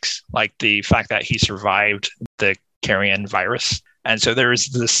Helix. Like the fact that he survived the carrion virus. And so there's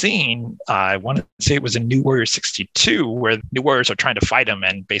the scene, I want to say it was in New Warriors 62, where New Warriors are trying to fight him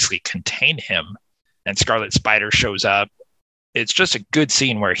and basically contain him. And Scarlet Spider shows up. It's just a good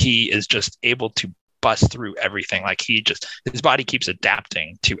scene where he is just able to bust through everything. Like his body keeps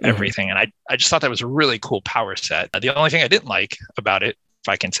adapting to everything. And I just thought that was a really cool power set. The only thing I didn't like about it, if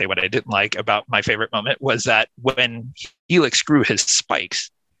I can say what I didn't like about my favorite moment, was that when Helix grew his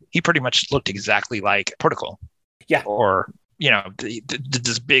spikes, he pretty much looked exactly like Protocol. Yeah. Or,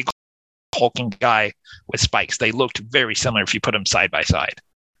 this big hulking guy with spikes. They looked very similar if you put them side by side.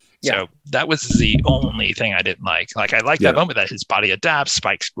 Yeah. So that was the only thing I didn't like. Like, I like that moment that his body adapts,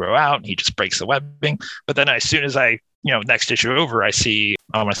 spikes grow out, and he just breaks the webbing. But then as soon as next issue over, I see,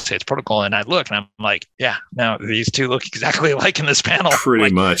 I want to say it's Protocol, and I look and I'm like, yeah, no, these two look exactly alike in this panel.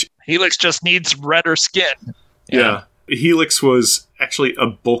 Pretty much. Helix just needs redder skin. Yeah. Helix was actually a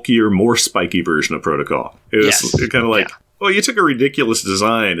bulkier, more spiky version of Protocol. It was kind of like, well, you took a ridiculous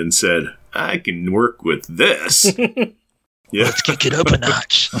design and said, I can work with this. Yeah. Let's kick it up a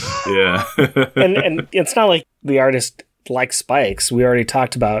notch. Yeah. and it's not like the artist likes spikes. We already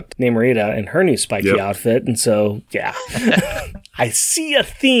talked about Namorita and her new spiky outfit. And so, yeah. I see a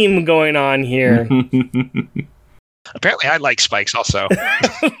theme going on here. Apparently, I like spikes also.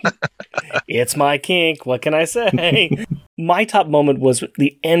 It's my kink. What can I say? My top moment was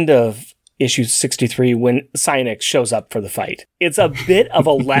the end of issue 63 when Psyonix shows up for the fight. It's a bit of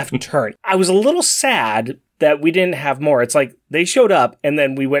a left turn. I was a little sad that we didn't have more. It's like they showed up and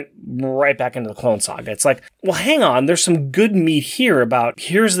then we went right back into the Clone Saga. It's like, well, hang on. There's some good meat here about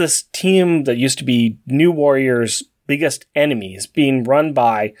here's this team that used to be New Warriors' biggest enemies being run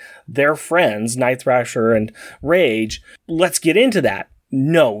by their friends, Night Thrasher and Rage. Let's get into that.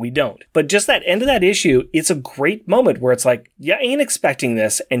 No, we don't. But just that end of that issue, it's a great moment where it's like, you ain't expecting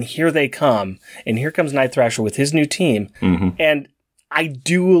this, and here they come. And here comes Night Thrasher with his new team. And I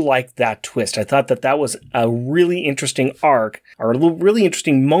do like that twist. I thought that was a really interesting arc, or a really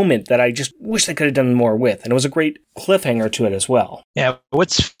interesting moment that I just wish they could have done more with. And it was a great cliffhanger to it as well. Yeah,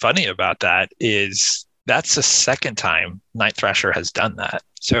 what's funny about that is that's the second time Night Thrasher has done that.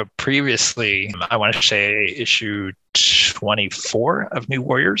 So previously, I want to say issue 24 of New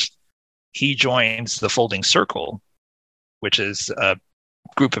Warriors, he joins the Folding Circle, which is a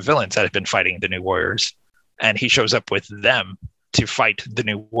group of villains that have been fighting the New Warriors. And he shows up with them to fight the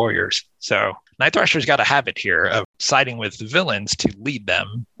New Warriors. So Night Thrasher's got a habit here of siding with the villains to lead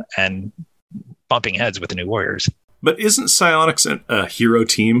them and bumping heads with the New Warriors. But isn't Psionics a hero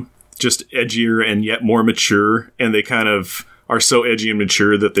team? Just edgier and yet more mature, and they kind of are so edgy and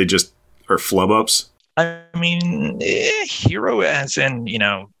mature that they just are flub-ups? I mean, hero as in,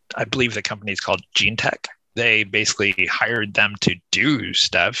 I believe the company is called GeneTech. They basically hired them to do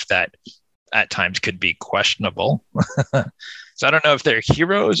stuff that at times could be questionable. So I don't know if they're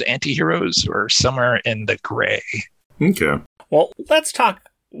heroes, anti-heroes, or somewhere in the gray. Okay. Well, let's talk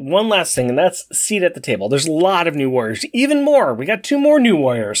one last thing, and that's seat at the table. There's a lot of new warriors. Even more. We got 2 more new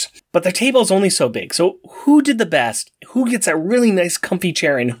warriors. But their table is only so big. So who did the best? Who gets a really nice comfy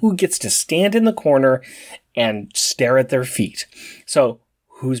chair? And who gets to stand in the corner and stare at their feet? So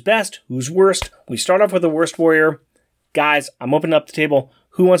who's best? Who's worst? We start off with the worst warrior. Guys, I'm opening up the table.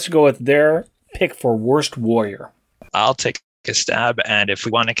 Who wants to go with their pick for worst warrior? I'll take a stab. And if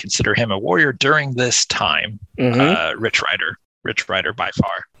we want to consider him a warrior during this time, Rich Rider. Rich Rider by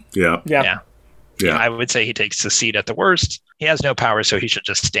far. Yeah. I would say he takes the seat at the worst. He has no power, so he should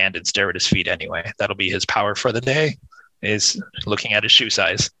just stand and stare at his feet anyway. That'll be his power for the day, is looking at his shoe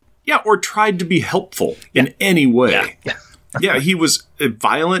size. Yeah, or tried to be helpful in any way. Yeah, he was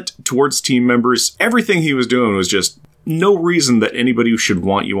violent towards team members. Everything he was doing was just no reason that anybody should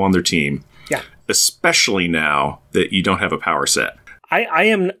want you on their team. Yeah. Especially now that you don't have a power set. I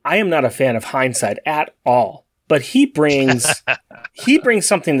am not a fan of Hindsight at all. But he brings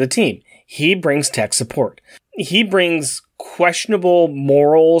something to the team. He brings tech support. He brings questionable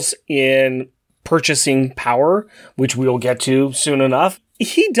morals in purchasing power, which we'll get to soon enough.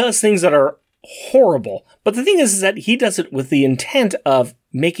 He does things that are horrible. But the thing is that he does it with the intent of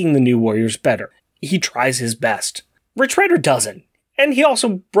making the new warriors better. He tries his best. Rich Rider doesn't. And he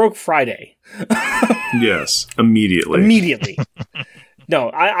also broke Friday. Yes, immediately. No,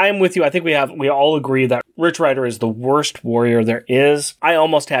 I'm with you. I think we all agree that Rich Rider is the worst warrior there is. I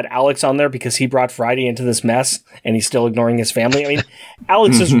almost had Alex on there because he brought Friday into this mess and he's still ignoring his family. I mean,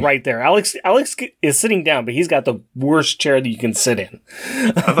 Alex is right there. Alex is sitting down, but he's got the worst chair that you can sit in.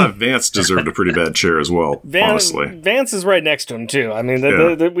 I thought Vance deserved a pretty bad chair as well, honestly. Vance is right next to him too. I mean,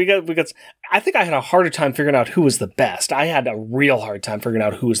 we got. I think I had a harder time figuring out who was the best. I had a real hard time figuring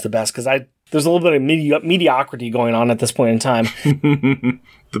out who was the best because there's a little bit of mediocrity going on at this point in time.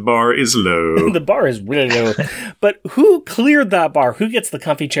 The bar is low. The bar is really low. But who cleared that bar? Who gets the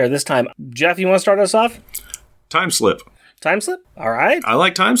comfy chair this time? Jeff, you want to start us off? Time Slip. Time Slip? All right. I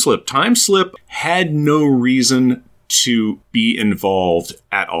like Time Slip. Time Slip had no reason to be involved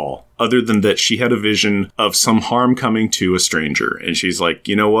at all, other than that she had a vision of some harm coming to a stranger. And she's like,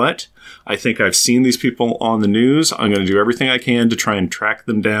 you know what? I think I've seen these people on the news. I'm going to do everything I can to try and track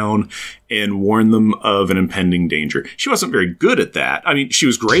them down and warn them of an impending danger. She wasn't very good at that. I mean, she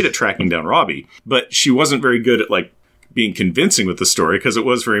was great at tracking down Robbie, but she wasn't very good at, like, being convincing with the story, because it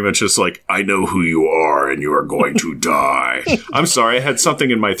was very much just like, I know who you are and you are going to die. I'm sorry, I had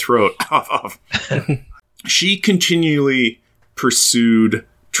something in my throat. She continually pursued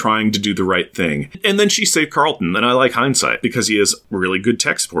trying to do the right thing. And then she saved Carlton, and I like Hindsight because he has really good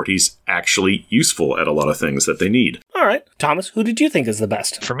tech support. He's actually useful at a lot of things that they need. All right. Thomas, who did you think is the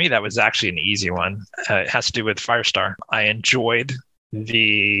best? For me, that was actually an easy one. It has to do with Firestar. I enjoyed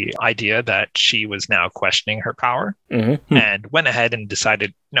the idea that she was now questioning her power and went ahead and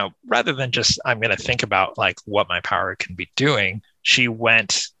decided, no, rather than just, I'm going to think about like what my power can be doing, she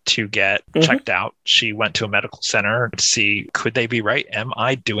went to get checked out. She went to a medical center to see, could they be right? Am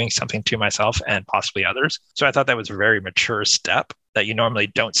I doing something to myself and possibly others? So I thought that was a very mature step that you normally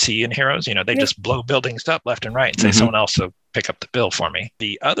don't see in heroes. You know, they just blow buildings up left and right and say someone else will pick up the bill for me.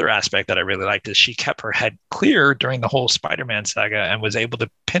 The other aspect that I really liked is she kept her head clear during the whole Spider-Man saga and was able to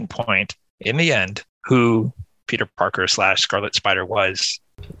pinpoint in the end who Peter Parker / Scarlet Spider was.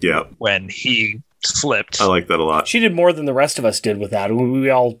 Yeah. When he slipped. I like that a lot. She did more than the rest of us did with that.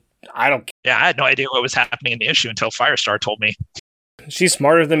 I had no idea what was happening in the issue until Firestar told me. She's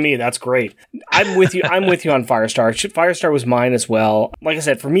smarter than me. That's great. I'm with you. I'm with you on Firestar. Firestar was mine as well. Like I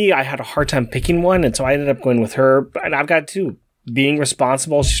said, for me, I had a hard time picking one, and so I ended up going with her. And I've got two. Being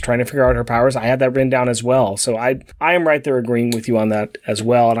responsible, she's trying to figure out her powers. I had that written down as well. So I am right there agreeing with you on that as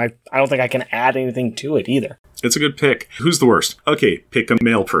well. And I don't think I can add anything to it either. It's a good pick. Who's the worst? Okay, pick a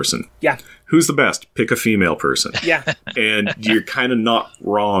male person. Yeah. Who's the best? Pick a female person. Yeah. And you're kind of not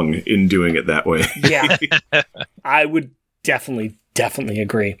wrong in doing it that way. Yeah. I would definitely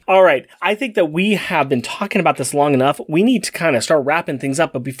agree. All right. I think that we have been talking about this long enough. We need to kind of start wrapping things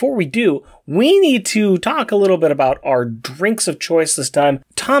up. But before we do, we need to talk a little bit about our drinks of choice this time.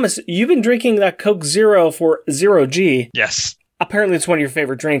 Thomas, you've been drinking that Coke Zero for Zero G. Yes. Apparently it's one of your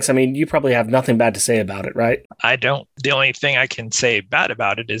favorite drinks. I mean, you probably have nothing bad to say about it, right? I don't. The only thing I can say bad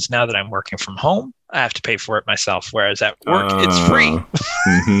about it is now that I'm working from home, I have to pay for it myself, whereas at work, it's free.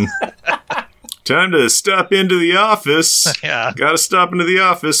 Mm-hmm. Time to stop into the office. Yeah. Gotta stop into the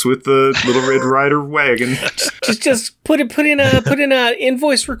office with the Little Red Rider wagon. Just put in a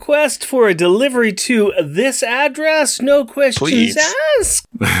invoice request for a delivery to this address. No questions asked.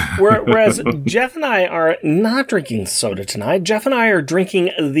 Whereas Jeff and I are not drinking soda tonight. Jeff and I are drinking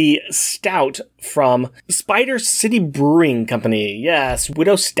the stout from Spider City Brewing Company. Yes,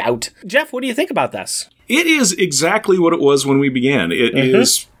 Widow Stout. Jeff, what do you think about this? It is exactly what it was when we began. It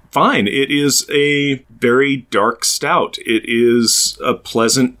is fine. It is a very dark stout. It is a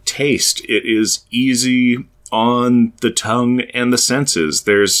pleasant taste. It is easy on the tongue and the senses.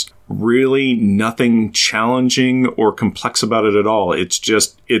 There's really nothing challenging or complex about it at all.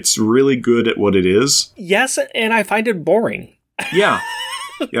 It's really good at what it is. Yes, and I find it boring. Yeah.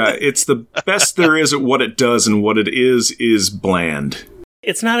 Yeah, it's the best there is at what it does, and what it is bland.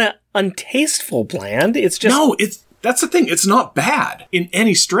 It's not an untasteful bland. It's just... No, that's the thing. It's not bad in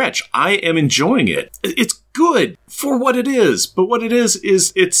any stretch. I am enjoying it. It's good for what it is. But what it is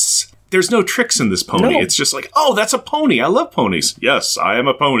there's no tricks in this pony. No. It's just like, oh, that's a pony. I love ponies. Yes, I am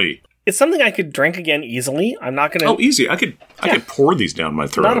a pony. It's something I could drink again easily. I'm not going to... Oh, easy. I could pour these down my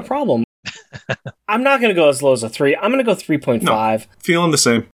throat. Not a problem. I'm not going to go as low as a 3. I'm going to go 3.5. No, feeling the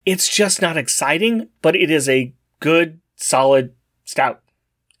same. It's just not exciting, but it is a good, solid stout.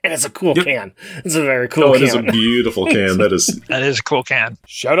 And it's a cool can. It's a very cool can. It is a beautiful can. That is a cool can.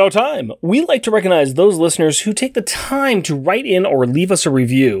 Shout out time. We like to recognize those listeners who take the time to write in or leave us a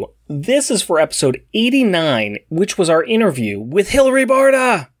review. This is for episode 89, which was our interview with Hillary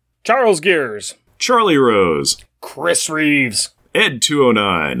Barta, Charles Gears, Charlie Rose, Chris Reeves, Ed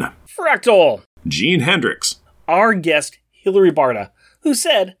 209, Fractal, Gene Hendricks, our guest Hillary Barta, who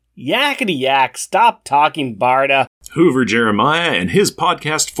said, "Yakety yak, stop talking, Barta." Hoover Jeremiah and his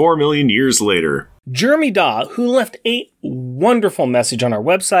podcast 4 million years later. Jeremy Daw, who left a wonderful message on our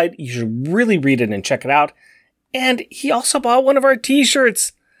website. You should really read it and check it out. And he also bought one of our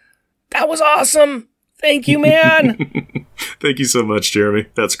t-shirts. That was awesome. Thank you, man. Thank you so much, Jeremy.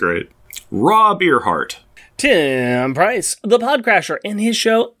 That's great. Rob Earhart. Tim Price, the Podcrasher, and his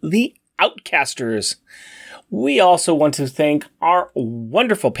show, The Outcasters. We also want to thank our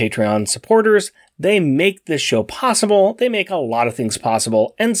wonderful Patreon supporters. They make this show possible. They make a lot of things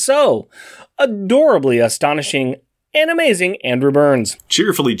possible. And so, adorably astonishing and amazing Andrew Burns.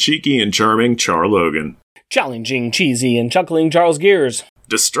 Cheerfully cheeky and charming Char Logan. Challenging, cheesy, and chuckling Charles Gears.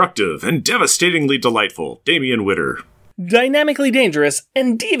 Destructive and devastatingly delightful Damian Witter. Dynamically dangerous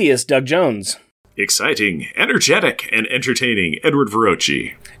and devious Doug Jones. Exciting, energetic, and entertaining Edward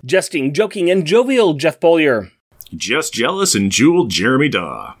Verocci. Jesting, joking, and jovial Jeff Bollier. Just jealous and jeweled Jeremy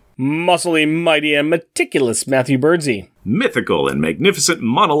Daw. Muscly, mighty, and meticulous Matthew Birdsey. Mythical and magnificent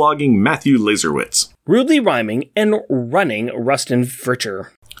monologuing Matthew Laserwitz. Rudely rhyming and running Rustin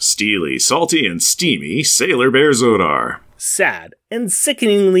Fritcher. Steely, salty, and steamy Sailor Bear Zodar. Sad and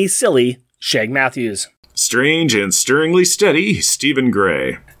sickeningly silly Shag Matthews. Strange and stirringly steady Stephen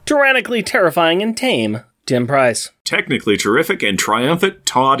Gray. Tyrannically terrifying and tame Tim Price. Technically terrific and triumphant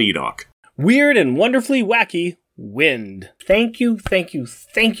Todd Enoch. Weird and wonderfully wacky Wind. Thank you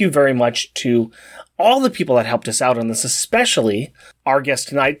very much to all the people that helped us out on this, especially our guest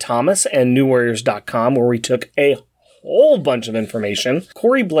tonight, Thomas, and NewWarriors.com, where we took a whole bunch of information.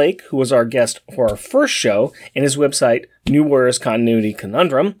 Corey Blake, who was our guest for our first show, and his website, New Warriors Continuity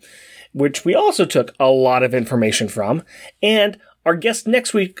Conundrum, which we also took a lot of information from, and our guest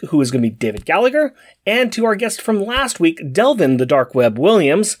next week, who is going to be David Gallagher, and to our guest from last week, Delvin the Dark Web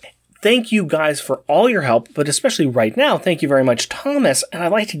Williams. Thank you guys for all your help, but especially right now, thank you very much, Thomas, and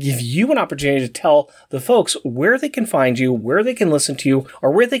I'd like to give you an opportunity to tell the folks where they can find you, where they can listen to you, or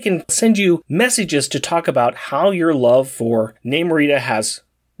where they can send you messages to talk about how your love for Namorita has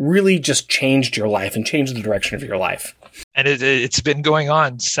really just changed your life and changed the direction of your life. And it's been going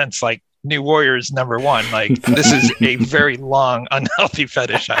on since, like, New Warriors #1. Like, this is a very long, unhealthy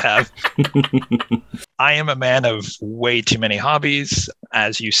fetish I have. I am a man of way too many hobbies.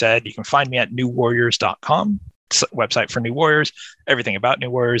 As you said, you can find me at newwarriors.com, website for New Warriors, everything about New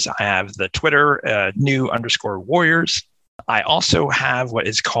Warriors. I have the Twitter, new_warriors. I also have what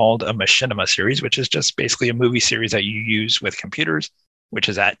is called a machinima series, which is just basically a movie series that you use with computers, which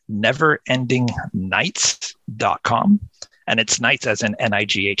is at neverendingnights.com. And it's Nights as in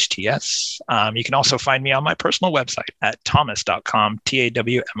Nights. You can also find me on my personal website at thomas.com,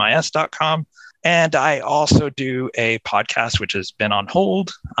 TAWMIS.com. And I also do a podcast, which has been on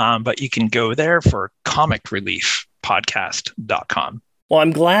hold, but you can go there for Comic Relief secretpodcast.com. Well,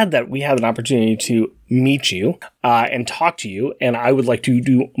 I'm glad that we had an opportunity to meet you and talk to you, and I would like to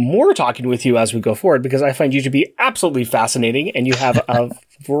do more talking with you as we go forward, because I find you to be absolutely fascinating, and you have a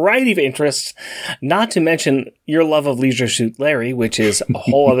variety of interests, not to mention your love of Leisure Suit Larry, which is a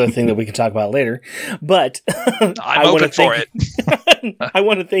whole other thing that we can talk about later. But I'm open for it. I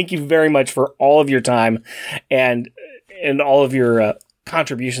want to thank you very much for all of your time and all of your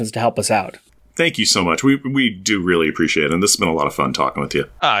contributions to help us out. Thank you so much. We do really appreciate it, and this has been a lot of fun talking with you.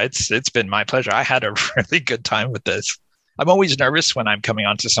 It's been my pleasure. I had a really good time with this. I'm always nervous when I'm coming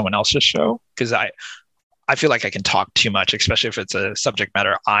on to someone else's show, because I feel like I can talk too much, especially if it's a subject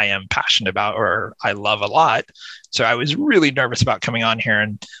matter I am passionate about or I love a lot. So I was really nervous about coming on here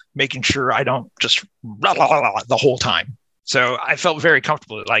and making sure I don't just the whole time. So I felt very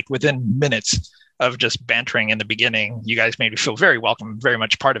comfortable, like within minutes of just bantering in the beginning. You guys made me feel very welcome, very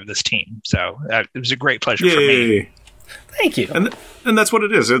much part of this team. So it was a great pleasure for me. Thank you. And that's what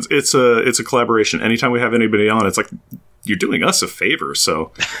it is. It's a collaboration. Anytime we have anybody on, it's like you're doing us a favor.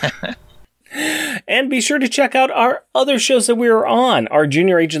 So. And be sure to check out our other shows that we are on. Our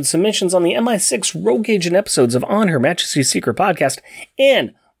Junior Agent submissions on the MI6 Rogue Agent episodes of On Her Majesty's Secret Podcast,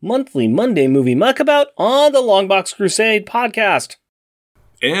 and monthly Monday Movie Muckabout on the Longbox Crusade podcast.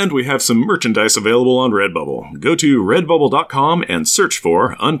 And we have some merchandise available on Redbubble. Go to redbubble.com and search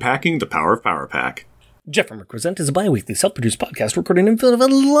for Unpacking the Power of Power Pack. Jeff and Rick Present is a bi-weekly self-produced podcast recorded in front of a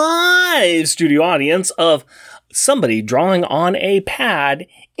live studio audience of somebody drawing on a pad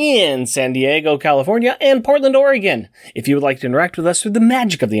in San Diego, California, and Portland, Oregon. If you would like to interact with us through the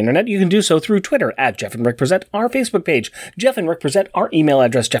magic of the internet, you can do so through Twitter at Jeff and Rick Present, our Facebook page, Jeff and Rick Present, our email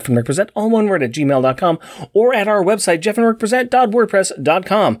address, Jeff and Rick Present, all one word, at gmail.com, or at our website,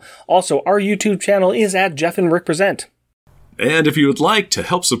 jeffandrickpresent.wordpress.com. Also, our YouTube channel is at Jeff and Rick Present. And if you would like to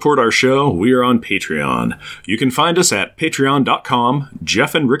help support our show, we are on Patreon. You can find us at patreon.com,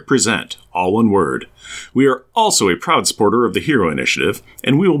 Jeff and Rick Present, all one word. We are also a proud supporter of the Hero Initiative,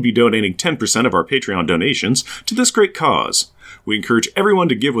 and we will be donating 10% of our Patreon donations to this great cause. We encourage everyone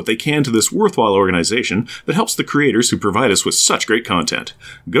to give what they can to this worthwhile organization that helps the creators who provide us with such great content.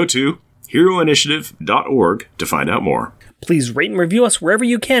 Go to heroinitiative.org to find out more. Please rate and review us wherever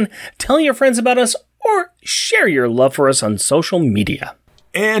you can. Tell your friends about us, or share your love for us on social media.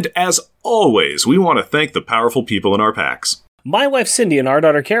 And as always, we want to thank the powerful people in our packs. My wife Cindy and our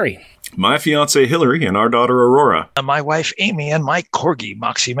daughter Carrie. My fiancée Hillary and our daughter Aurora. My wife Amy and my corgi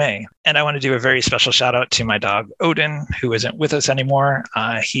Moxie May. And I want to do a very special shout out to my dog Odin, who isn't with us anymore.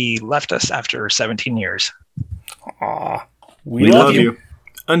 He left us after 17 years. Aw, we love you.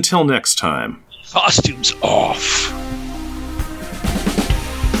 Until next time. Costumes off.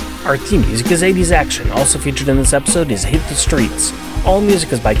 Our theme music is 80s Action. Also featured in this episode is Hit the Streets. All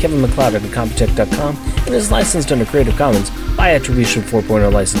music is by Kevin MacLeod at Incompetech.com and is licensed under Creative Commons by Attribution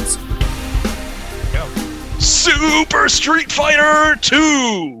 4.0 license. Super Street Fighter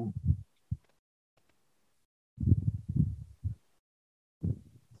 2!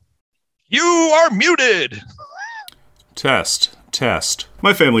 You are muted! Test.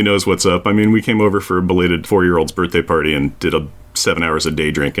 My family knows what's up. I mean, we came over for a belated 4-year-old's birthday party and did 7 hours a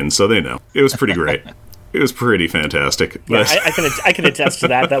day drinking, so they know. It was pretty great. It was pretty fantastic. Yeah, I can attest to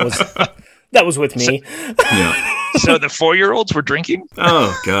that. That was with me. Yeah. So the 4-year-olds were drinking?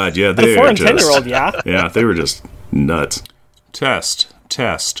 Oh God, yeah. The 4 and 10-year-old, yeah. Yeah, they were just nuts. Test.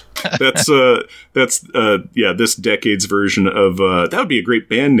 That's this decade's version of that would be a great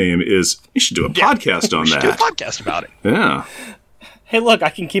band name. Is you should do a podcast on that. Do a podcast about it. Yeah. Hey, look, I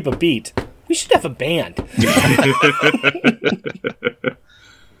can keep a beat. We should have a band.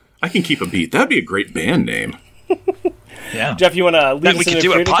 I can keep a beat. That'd be a great band name. Yeah, Jeff, you want to leave that we could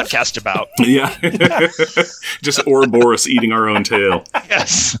do a podcast about? Yeah, just Ouroboros eating our own tail.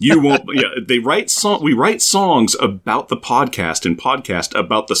 Yes, you won't. Yeah, we write songs about the podcast and podcast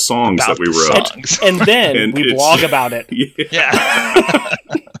about the songs that we wrote, and then we blog about it. Yeah.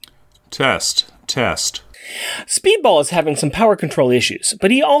 Test. Speedball is having some power control issues, but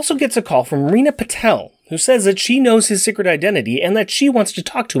he also gets a call from Reena Patel, who says that she knows his secret identity and that she wants to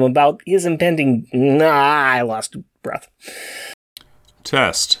talk to him about his impending... I lost breath.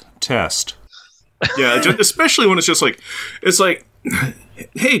 Test. Yeah, especially when it's just like... It's like,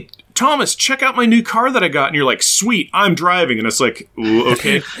 hey, Thomas, check out my new car that I got. And you're like, sweet, I'm driving. And it's like,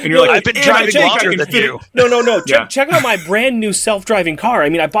 okay. And you're like, I've been driving longer than you. No. Check out my brand new self-driving car. I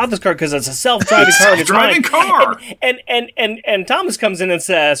mean, I bought this car because it's a self-driving car. Self-driving car. And Thomas comes in and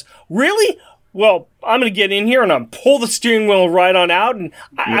says, really? well, I'm going to get in here and I'm pull the steering wheel right on out. And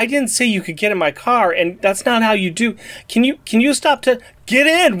I didn't say you could get in my car, and that's not how you do. Can you stop to get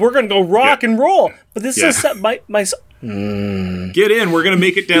in? We're going to go rock and roll. But this is my. Get in. We're going to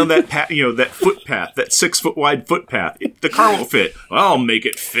make it down that path, that footpath, that 6 foot wide footpath. The car won't fit. I'll make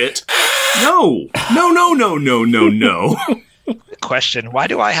it fit. No. Question: why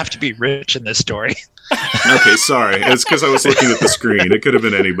do I have to be rich in this story? Okay, sorry. It's because I was looking at the screen. It could have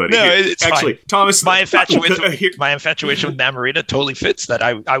been anybody. No, it's actually fine. Thomas. My infatuation with Namorita totally fits that.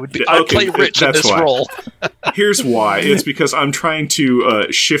 I would play rich in this role. Here's why. It's because I'm trying to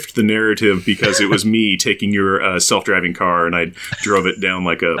shift the narrative because it was me taking your self-driving car and I drove it down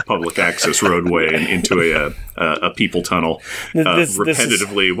like a public access roadway and into a people tunnel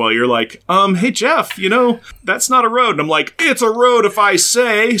repetitively while you're like, hey, Jeff, that's not a road. And I'm like, it's a road if I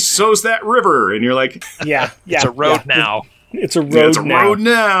say, so's that river. And you're like, it's a road now. It's a road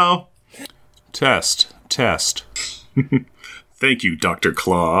now. Test. Thank you, Dr.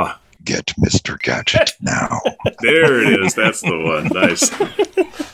 Claw. Get Mr. Gadget now. There it is. That's the one. Nice.